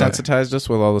 they desensitized us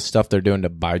with all the stuff they're doing to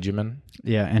Baijuman.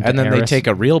 Yeah, And then they take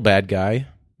a real bad guy,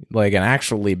 like an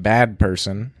actually bad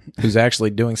person who's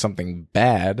actually doing something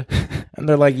bad, and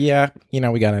they're like, yeah,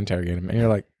 we got to interrogate him. And you're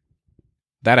like,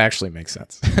 that actually makes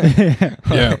sense.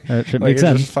 Yeah. That should Like, make you're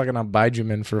sense. just fucking on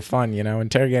Baijuman for fun,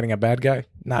 interrogating a bad guy.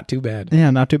 Not too bad. Yeah,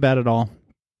 not too bad at all.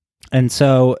 And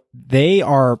so they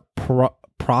are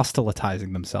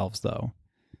proselytizing themselves, though.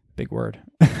 Big word.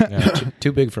 Yeah,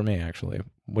 too big for me, actually.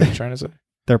 What are you trying to say?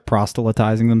 They're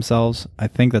proselytizing themselves. I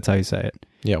think that's how you say it.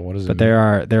 Yeah, what is it? But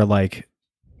they're like,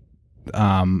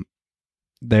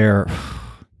 they're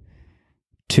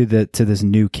to this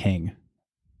new king.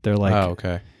 They're like, oh,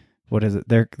 okay. what is it?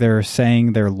 They're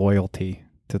saying their loyalty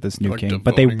to this new Like king,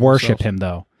 but they devoting worship themselves. him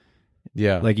though.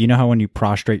 Yeah. Like, how when you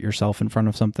prostrate yourself in front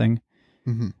of something?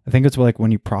 Mm-hmm. I think it's like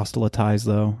when you proselytize,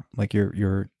 though, like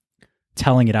you're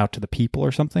telling it out to the people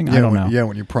or something. I don't know. Yeah,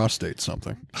 when you prostate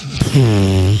something.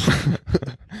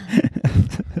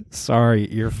 Sorry,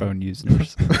 earphone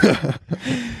users.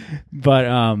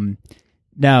 But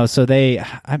no, so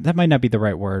that might not be the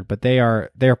right word, but they're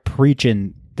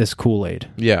preaching this Kool-Aid.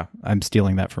 Yeah. I'm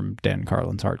stealing that from Dan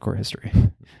Carlin's Hardcore History.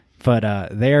 But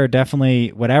they are definitely,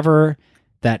 whatever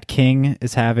that king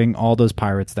is having, all those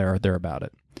pirates they're about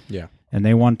it. Yeah. And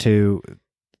they want to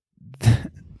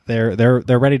they're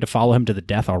ready to follow him to the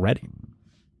death already.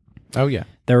 Oh, yeah.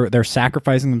 They're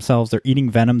sacrificing themselves. They're eating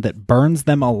venom that burns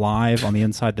them alive on the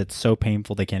inside that's so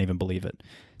painful they can't even believe it.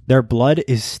 Their blood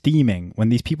is steaming when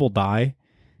these people die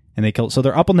and they kill. So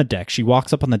they're up on the deck. She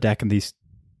walks up on the deck and these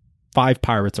 5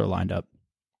 pirates are lined up.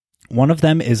 One of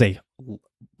them is a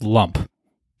lump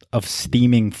of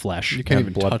steaming flesh. You can't And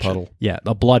even blood touch puddle. it. Yeah,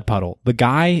 a blood puddle. The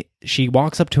guy, she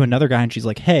walks up to another guy and she's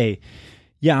like, hey,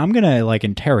 yeah, I'm going to like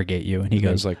interrogate you. And he He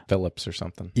goes, goes like Phillips or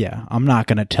something. yeah, I'm not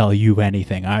going to tell you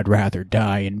anything. I'd rather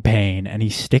die in pain. And he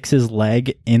sticks his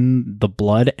leg in the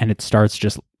blood and it starts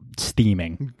just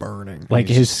steaming. Burning. Like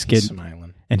He's his just skin.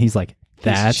 smiling. And he's like,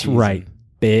 that's cheesing. right,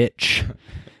 bitch.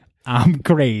 I'm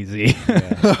crazy.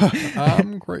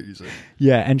 I'm crazy.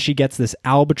 Yeah, and she gets this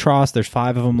albatross. There's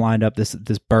 5 of them lined up. This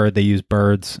bird, they use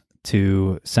birds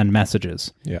to send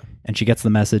messages. Yeah. And she gets the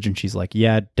message and she's like,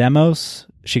 yeah, Demos.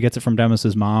 She gets it from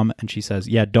Demos's mom and she says,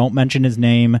 yeah, don't mention his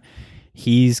name.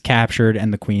 He's captured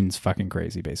and the queen's fucking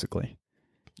crazy, basically.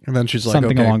 And then she's like,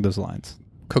 Something okay, along those lines.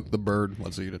 cook the bird.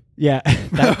 Let's eat it. Yeah,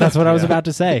 that's what I was about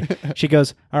to say. She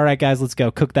goes, all right, guys, let's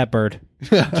go. Cook that bird.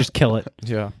 Just kill it.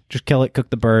 Yeah. Just kill it, cook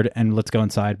the bird, and let's go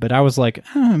inside. But I was like,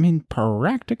 I mean,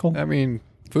 practical. I mean,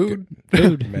 food.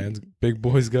 Food. Man's big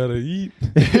boy's gotta eat.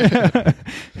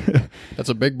 That's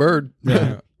a big bird.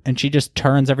 Yeah. And she just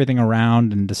turns everything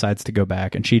around and decides to go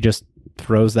back. And she just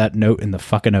throws that note in the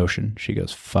fucking ocean. She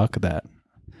goes, fuck that.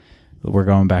 We're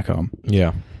going back home.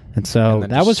 Yeah. And so And then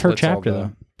that just was her slits all chapter, the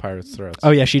though. Pirates' throats. Oh,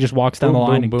 yeah. She just walks down Boom, the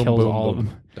line boom, and boom, kills boom, all boom. of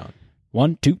them. Done.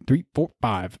 1, 2, 3, 4,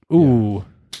 5. Ooh.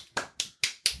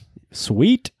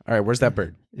 Sweet. All right, where's that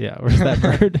bird? Yeah. Where's that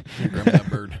bird? Grab that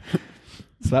bird.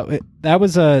 So that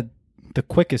was the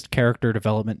quickest character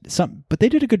development. But they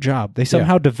did a good job. They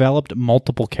somehow developed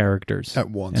multiple characters At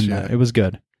once, and yeah. it was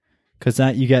good because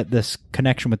that you get this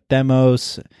connection with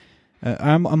Demos.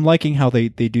 I'm liking how they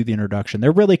do the introduction.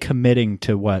 They're really committing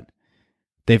to what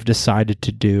they've decided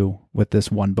to do with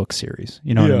this one book series.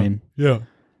 You know what I mean? Yeah.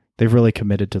 They've really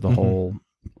committed to the whole.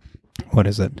 What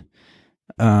is it?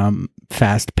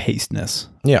 Fast pacedness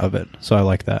of it. So I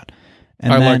like that.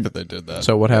 And I then, like that they did that.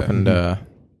 So what happened?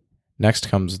 Next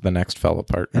comes the next fella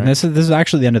part. Right? And this is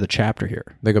actually the end of the chapter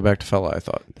here. They go back to fella. I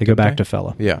thought They go back to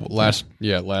Fella. Yeah. Last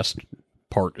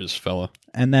part is fella.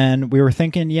 And then we were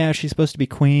thinking, yeah, she's supposed to be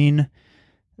queen.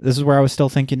 This is where I was still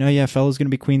thinking, oh yeah, Fella's going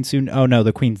to be queen soon. Oh no,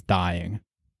 the queen's dying.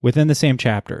 Within the same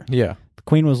chapter. Yeah. The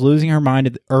queen was losing her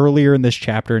mind earlier in this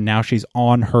chapter, and now she's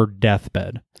on her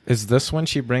deathbed. Is this when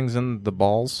she brings in the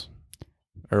balls?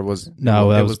 Or was No,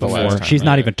 that was the before. last time, She's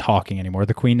not right? even talking anymore.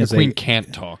 The queen The is queen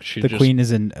can't talk. She the just, queen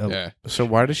is in. Yeah. So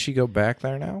why does she go back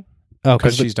there now? Oh,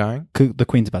 Because because she's dying? the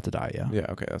queen's about to die. Yeah. Yeah,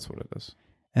 okay, that's what it is.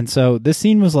 And so this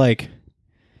scene was like,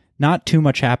 not too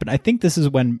much happened. I think this is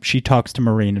when she talks to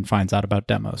Marine and finds out about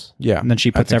Demos. Yeah. And then she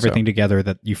I puts think everything so. together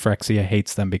that Euphrasia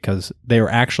hates them because they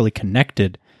were actually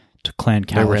connected to Clan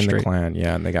They were in the Calistrate. clan,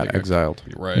 yeah, and they got Yeah. exiled.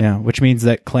 Right. Yeah, which means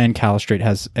that Clan Calistrate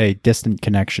has a distant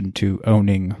connection to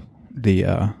owning the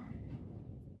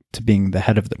to being the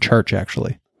head of the church,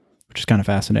 actually, which is kind of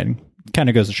fascinating. Kind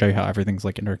of goes to show you how everything's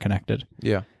like interconnected.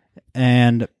 Yeah.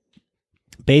 And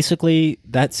basically,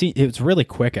 that scene, it was really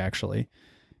quick, actually.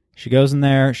 She goes in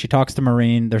there, she talks to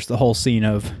Marine. There's the whole scene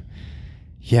of,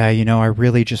 yeah, I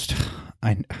really just,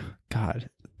 God,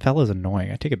 Fella's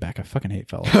annoying. I take it back. I fucking hate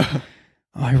Fella.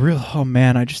 Oh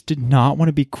man, I just did not want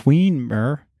to be Queen,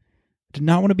 Mer. Did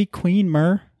not want to be Queen,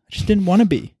 Mer. I just didn't want to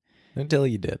be. Until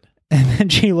you did. And then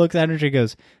she looks at her and she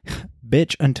goes,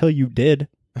 bitch, until you did.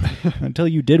 Until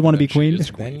you did want to be She queen. is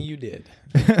Then you did.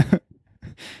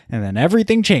 And then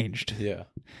everything changed. Yeah.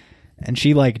 And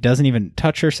she like doesn't even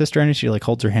touch her sister, and she like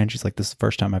holds her hand. She's like, "This is the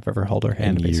first time I've ever held her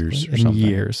hand In years basically. or in something.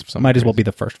 years. Something Might as well crazy. be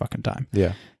the first fucking time."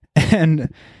 Yeah.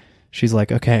 And she's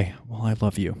like, "Okay, well, I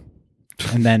love you."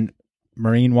 And then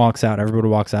Marine walks out. Everybody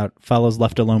walks out. Fella's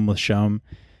left alone with Shom,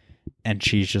 and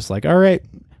she's just like, "All right,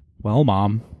 well,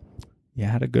 Mom, you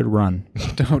had a good run."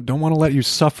 Don't want to let you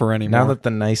suffer anymore. Now that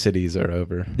the niceties are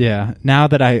over, Yeah. Now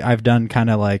that I've done kind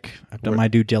of like I've done Where- my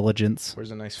due diligence. where's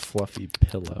a nice fluffy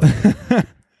pillow?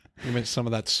 you meant some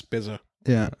of that spizza.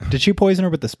 Yeah. Did she poison her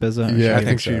with the Spizza? Yeah, I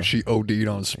think think so. she OD'd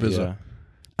on spizza. Yeah.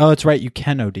 Oh, it's right. You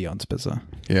can OD on Spizza.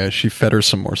 Yeah, she fed her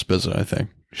some more spizza, I think.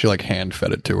 She like hand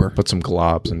fed it to her. Put some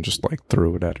globs and just like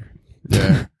threw it at her.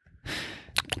 Yeah.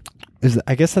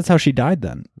 I guess that's how she died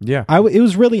then. Yeah. It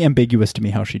was really ambiguous to me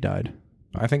how she died.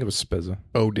 I think it was Spizza.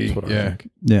 OD. That's what I Yeah. think.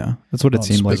 Yeah. That's what it On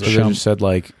seemed like. Spizza. So they Shum- just said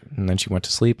like, and then she went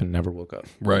to sleep and never woke up.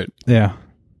 Right. Yeah.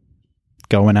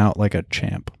 Going out like a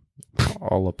champ.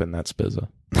 All up in that Spizza.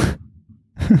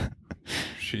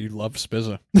 She loved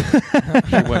spizza.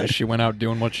 she went out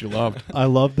doing what she loved. I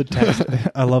love the text.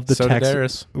 I love the So did text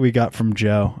Eris. we got from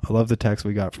Joe. I love the text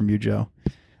we got from you, Joe.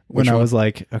 When Which I one? was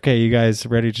like, okay, you guys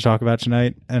ready to talk about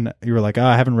tonight? And you were like, oh,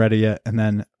 I haven't read it yet. And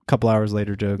then a couple hours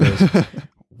later, Joe goes,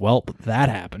 welp, that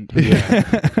happened.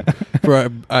 Bro,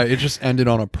 it just ended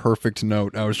on a perfect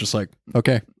note. I was just like,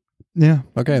 okay, Yeah.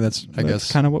 okay, that's guess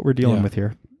kind of what we're dealing Yeah. with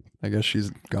here. I guess she's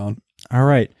gone. All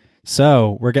right.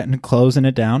 So we're getting closing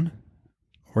it down.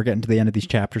 We're getting to the end of these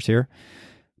chapters here.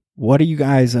 What are you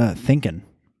guys thinking?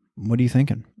 What are you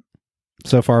thinking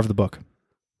so far of the book?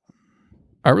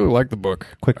 I really like the book.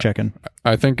 Quick check-in.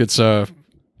 I think it's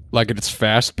it's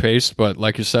fast paced, but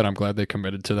like you said, I'm glad they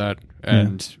committed to that.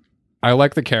 And I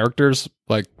like the characters.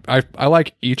 Like I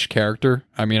like each character.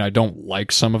 I mean, I don't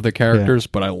like some of the characters,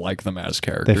 but I like them as They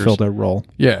characters. filled their role.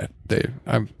 Yeah,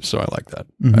 so I like that.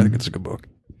 Mhm. I think it's a good book.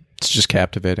 It's just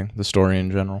captivating, the story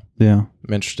in general. Yeah.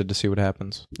 I'm interested to see what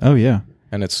happens. Oh, yeah.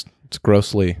 And it's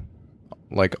grossly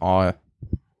like awe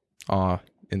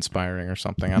inspiring or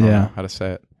something. I don't Yeah. know how to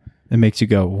say it. It makes you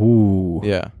go, ooh.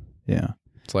 Yeah. Yeah.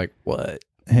 It's like, what?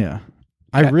 Yeah.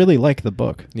 I really like the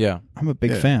book. Yeah. I'm a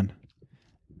big Yeah. fan.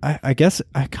 I guess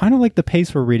I kind of like the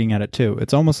pace we're reading at it, too.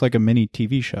 It's almost like a mini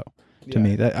TV show to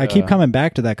me. That I keep coming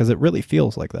back to that because it really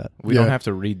feels like that. We Yeah. don't have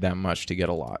to read that much to get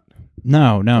a lot.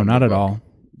 No, From not the at book. all.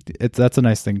 That's a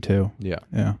nice thing, too. Yeah.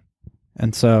 Yeah.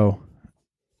 And so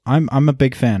I'm a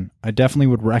big fan. I definitely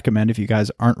would recommend if you guys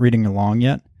aren't reading along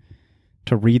yet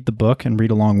to read the book and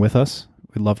read along with us.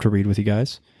 We'd love to read with you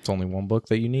guys. It's only one book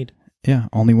that you need. Yeah,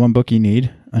 only one book you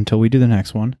need until we do the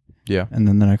next one, Yeah. and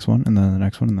then the next one, and then the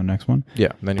next one, and the next one. Yeah.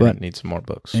 Then you're But- going to need some more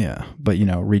books. Yeah, but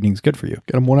reading's good for you.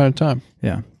 Get them one at a time.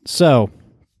 Yeah. So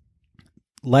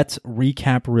let's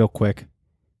recap real quick.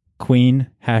 Queen,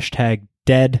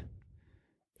 #dead.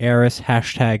 Eris,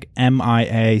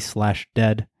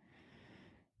 #MIA/dead.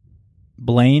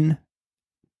 Blaine,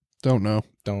 Don't know.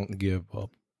 Don't give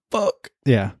up. Fuck.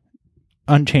 yeah,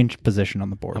 unchanged position on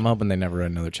the board. I'm hoping they never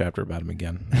write another chapter about him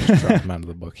again. Just drop him out of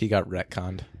the book. He got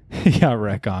retconned. Yeah,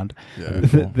 retconned.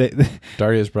 Yeah.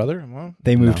 Daria's brother? Well,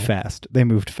 They moved no. fast. They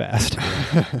moved fast.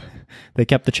 They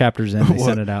kept the chapters in. They What?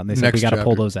 sent it out, and they said, Next "We got to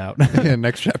pull chapter. those out." Yeah,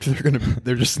 next chapter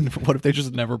they're just what if they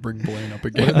just never bring Blaine up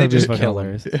What again? if they That'd be just fucking kill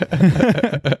him?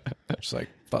 hilarious. Just like,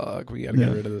 fuck, we got to Yeah.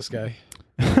 get rid of this guy.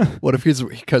 What if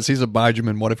because he's a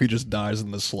Bijamin, what if he just dies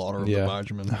in the slaughter of Yeah. the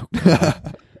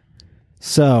Bijamin?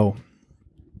 So,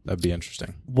 That'd be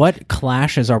interesting. What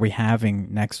clashes are we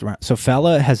having next round? So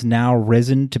Fella has now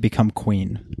risen to become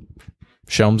queen.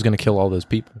 Shom's going to kill all those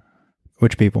people.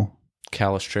 Which people?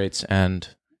 Calistrates and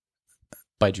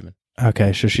Bijuman.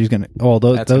 Okay, so she's gonna. Oh,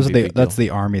 That's those gonna are be a big that's deal. the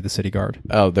army, the city guard.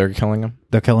 Oh, they're killing him?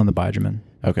 They're killing the Bijuman.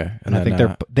 Okay. And I think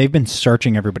they've been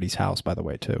searching everybody's house, by the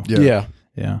way, too. Yeah.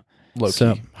 Yeah. Low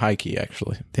key. High key,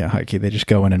 actually. Yeah, high key. They just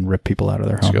go in and rip people out of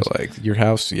their Just homes. go like, your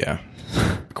house? Yeah.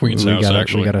 Queen's we house, gotta,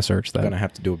 actually. we gotta search I'm going that. to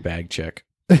have to do a bag check.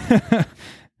 We're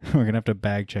gonna have to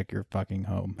bag check your fucking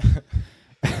home.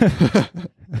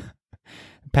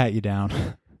 Pat you down.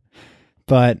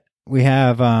 But we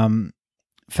have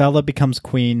Fella becomes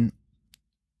queen.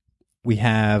 We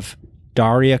have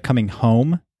Daria coming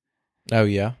home. Oh,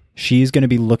 yeah. She's going to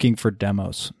be looking for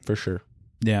demos. For sure.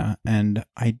 Yeah, and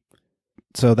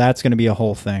so that's going to be a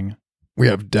whole thing. We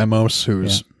have Demos,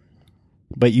 who's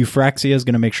But Euphraxia is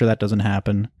going to make sure that doesn't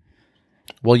happen.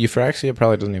 Well, Euphraxia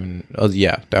probably doesn't even... Oh,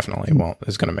 yeah, definitely won't.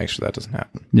 Is going to make sure that doesn't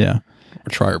happen. Yeah, or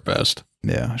try her best.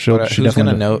 yeah. But, She who's going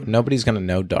to definitely know? Nobody's going to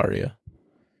know Daria.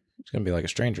 It's going to be like a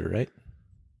stranger, right?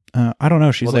 I don't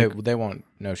know. She's Well, like they won't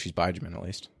know she's Bijuman, at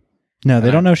least. no,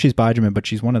 they don't know she's Bijuman, but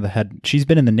she's one of the head. She's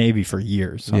been in the Navy for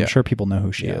years, so I'm Yeah. sure people know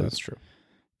who she Yeah, is. that's true.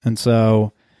 And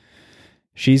so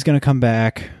she's going to come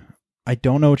back. I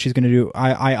don't know what she's going to do.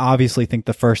 I obviously think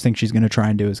the first thing she's going to try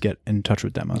and do is get in touch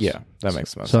with Demos. Yeah, that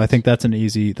makes the most So sense. I think that's an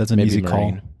easy Maybe easy call.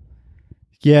 Marine.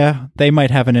 Yeah, they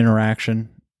might have an interaction,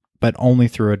 but only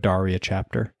through a Daria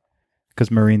chapter,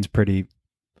 because Marine's pretty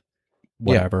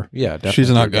whatever. Yeah, definitely. She's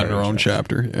not through getting her Daria own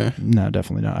chapter. chapter. Yeah. No,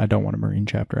 definitely not. I don't want a Marine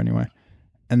chapter anyway.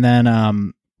 And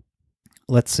then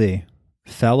let's see,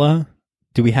 Fella.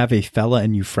 Do we have a Fella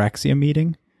and Euphraxia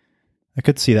meeting? I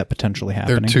could see that potentially They're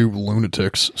happening. two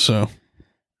lunatics, so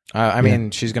I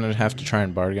mean, she's going to have to try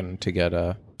and bargain to get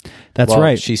That's well,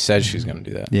 right. She says she's going to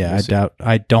do that. Yeah, We'll see.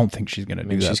 I don't think she's going to I do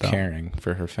mean, that. she's though. caring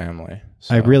for her family.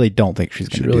 I so- really don't think she's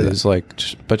going She to really do that. is like,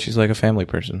 but she's like a family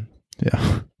person.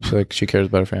 Yeah, She cares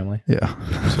about her family.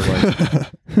 yeah,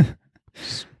 So like,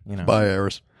 you know, bye,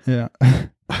 Eris. yeah.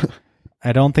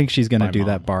 I don't think she's going to Bye, do Mom.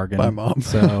 that bargain. Bye, Mom.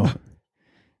 So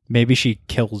maybe she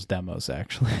kills Demos.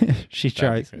 Actually, she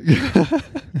that'd tries. be crazy.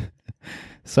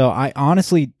 So I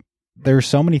honestly, there's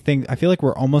so many things. I feel like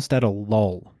we're almost at a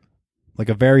lull, like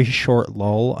a very short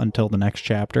lull until the next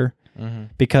chapter,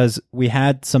 because we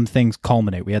had some things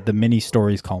culminate. We had the mini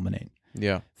stories culminate.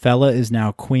 Yeah, Fella is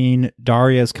now queen.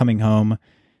 Daria is coming home.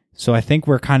 So I think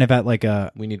we're kind of at like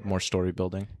a, we need more story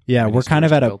building. yeah, We need we're kind of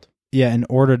stories at to a, build. yeah, in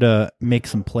order to make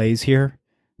some plays here.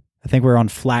 I think we're on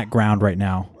flat ground right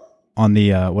now on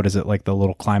the, what is it, like the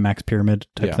little climax pyramid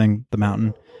type Yeah. thing, the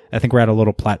mountain. I think we're at a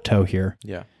little plateau here.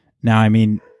 Yeah, Now, I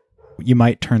mean, you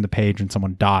might turn the page and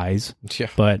someone dies, yeah.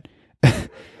 but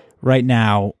right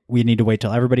now we need to wait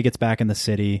till everybody gets back in the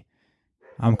city.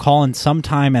 I'm calling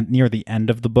sometime at near the end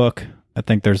of the book. I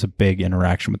think there's a big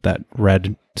interaction with that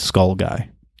red skull guy,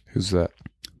 Who's that?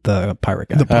 the pirate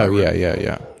guy. The Oh pirate.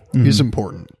 yeah. Mhm. He's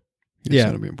important. He's Yeah.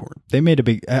 going to be important. They made a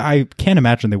big. I can't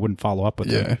imagine they wouldn't follow up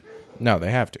with Yeah. him. No,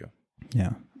 they have to.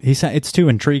 Yeah. He said it's too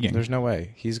intriguing. There's no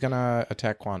way he's gonna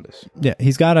attack Quandus Yeah,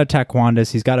 he's got to attack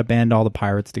Quandus. He's got to band all the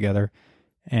pirates together.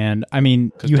 And I mean,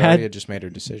 because you Daria had just made her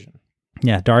decision.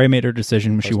 Daria made her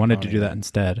decision. She wanted to Postponing do that it.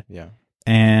 instead. Yeah,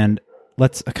 And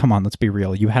let's be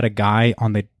real. You had a guy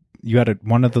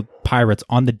one of the pirates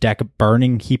on the deck,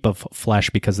 burning heap of flesh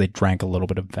because they drank a little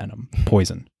bit of venom,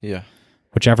 poison, yeah.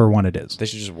 whichever one it is. They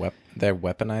should just they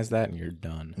weaponize that, and you're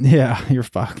done. Yeah, you're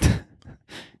fucked.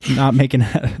 Not making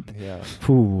it. Yeah,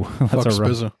 Ooh, that's Fuck a rough.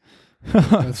 Spizza.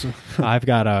 That's I've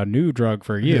got a new drug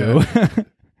for you.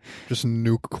 just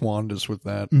nuke Quandus with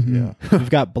that. Mhm. We've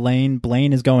got Blaine.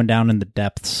 Blaine is going down in the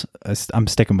depths. I'm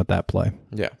sticking with that play.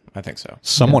 yeah. I think so.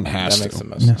 Someone has That to. makes the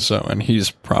most sense. So, and he's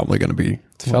probably going to be.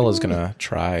 The fella's gonna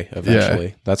try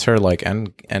eventually. That's her like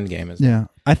end game is. Yeah,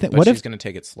 I think. But What she's if gonna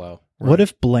take it slow? What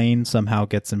if Blaine somehow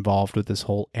gets involved with this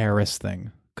whole Eris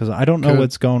thing? Because I don't know Could.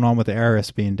 what's going on with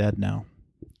Eris being dead now.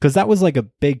 Because that was like a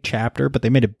big chapter, but they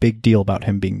made a big deal about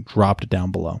him being dropped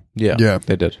down below. Yeah, Yeah.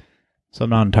 they did. So I'm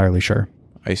not entirely sure.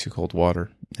 Icy cold water.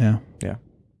 Yeah. Yeah.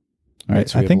 All right.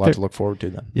 So we I have a think lot there- to look forward to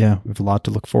then. yeah, we have a lot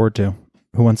to look forward to.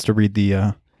 Who wants to read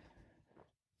the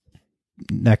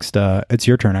next? It's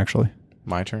your turn, actually.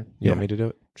 My turn. You Yeah. want me to do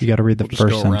it? You got to read the We'll just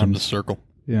first go around the sentence. circle.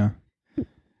 Yeah.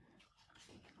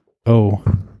 Oh.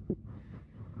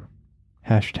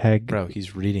 Hashtag. Bro,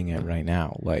 he's reading it right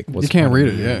now. Like, You what's can't the read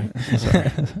point it, of yeah.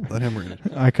 Sorry. Let him read it.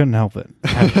 I couldn't help it.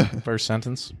 First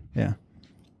sentence. Yeah.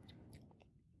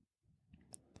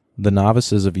 The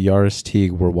novices of Yaris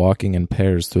Teague were walking in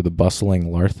pairs through the bustling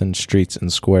Larthan streets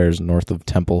and squares north of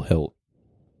Temple Hill.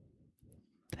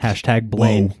 Hashtag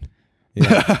Blaine.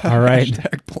 Yeah. All right.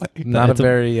 Hashtag Blaine. Not a It's a-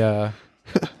 very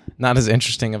not as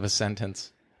interesting of a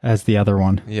sentence. As the other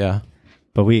one. Yeah.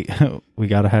 But we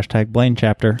got a hashtag Blaine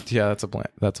chapter. Yeah, that's a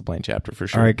Blaine chapter for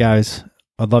sure. All right, guys.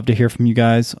 I'd love to hear from you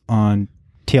guys on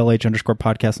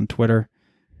TLH_podcast on Twitter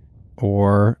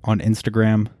or on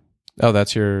Instagram. Oh,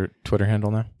 that's your Twitter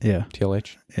handle now? Yeah.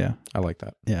 TLH? Yeah. I like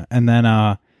that. Yeah. And then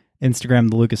Instagram,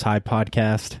 the Lucas Hyde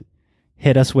Podcast.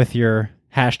 Hit us with your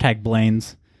hashtag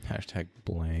Blaines. Hashtag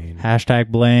Blaine. Hashtag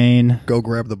Blaine. Go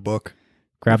grab the book.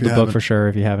 Grab If the you book haven't. for sure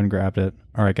if you haven't grabbed it.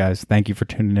 All right, guys. Thank you for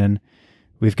tuning in.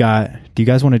 We've got... Do you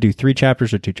guys want to do 3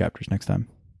 chapters or 2 chapters next time?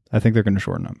 I think they're going to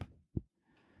shorten up. Do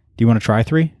you want to try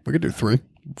 3? We could do 3.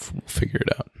 We'll figure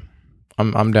it out.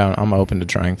 I'm down. I'm open to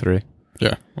trying 3.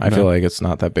 Yeah. I feel like it's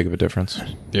not that big of a difference.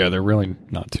 Yeah, they're really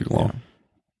not too long.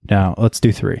 No, let's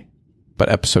do 3. But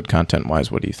episode content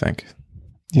wise, what do you think?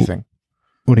 Do you think,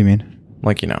 What do you mean?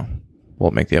 like, will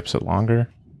it make the episode longer?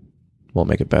 Will it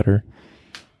make it better?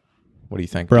 What do you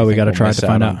think? Bro, Do you we think gotta we'll try miss to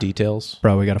find on out. details.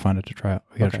 Bro, we got to find it to try out.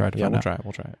 We got to Okay. try to Yeah, find we'll out. try it.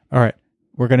 We'll try it. All right.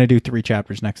 We're going to do 3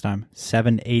 chapters next time.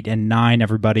 7, 8, and 9,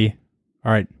 everybody.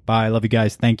 All right. Bye. Love you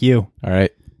guys. Thank you. All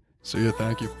right. See you.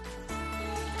 Thank you.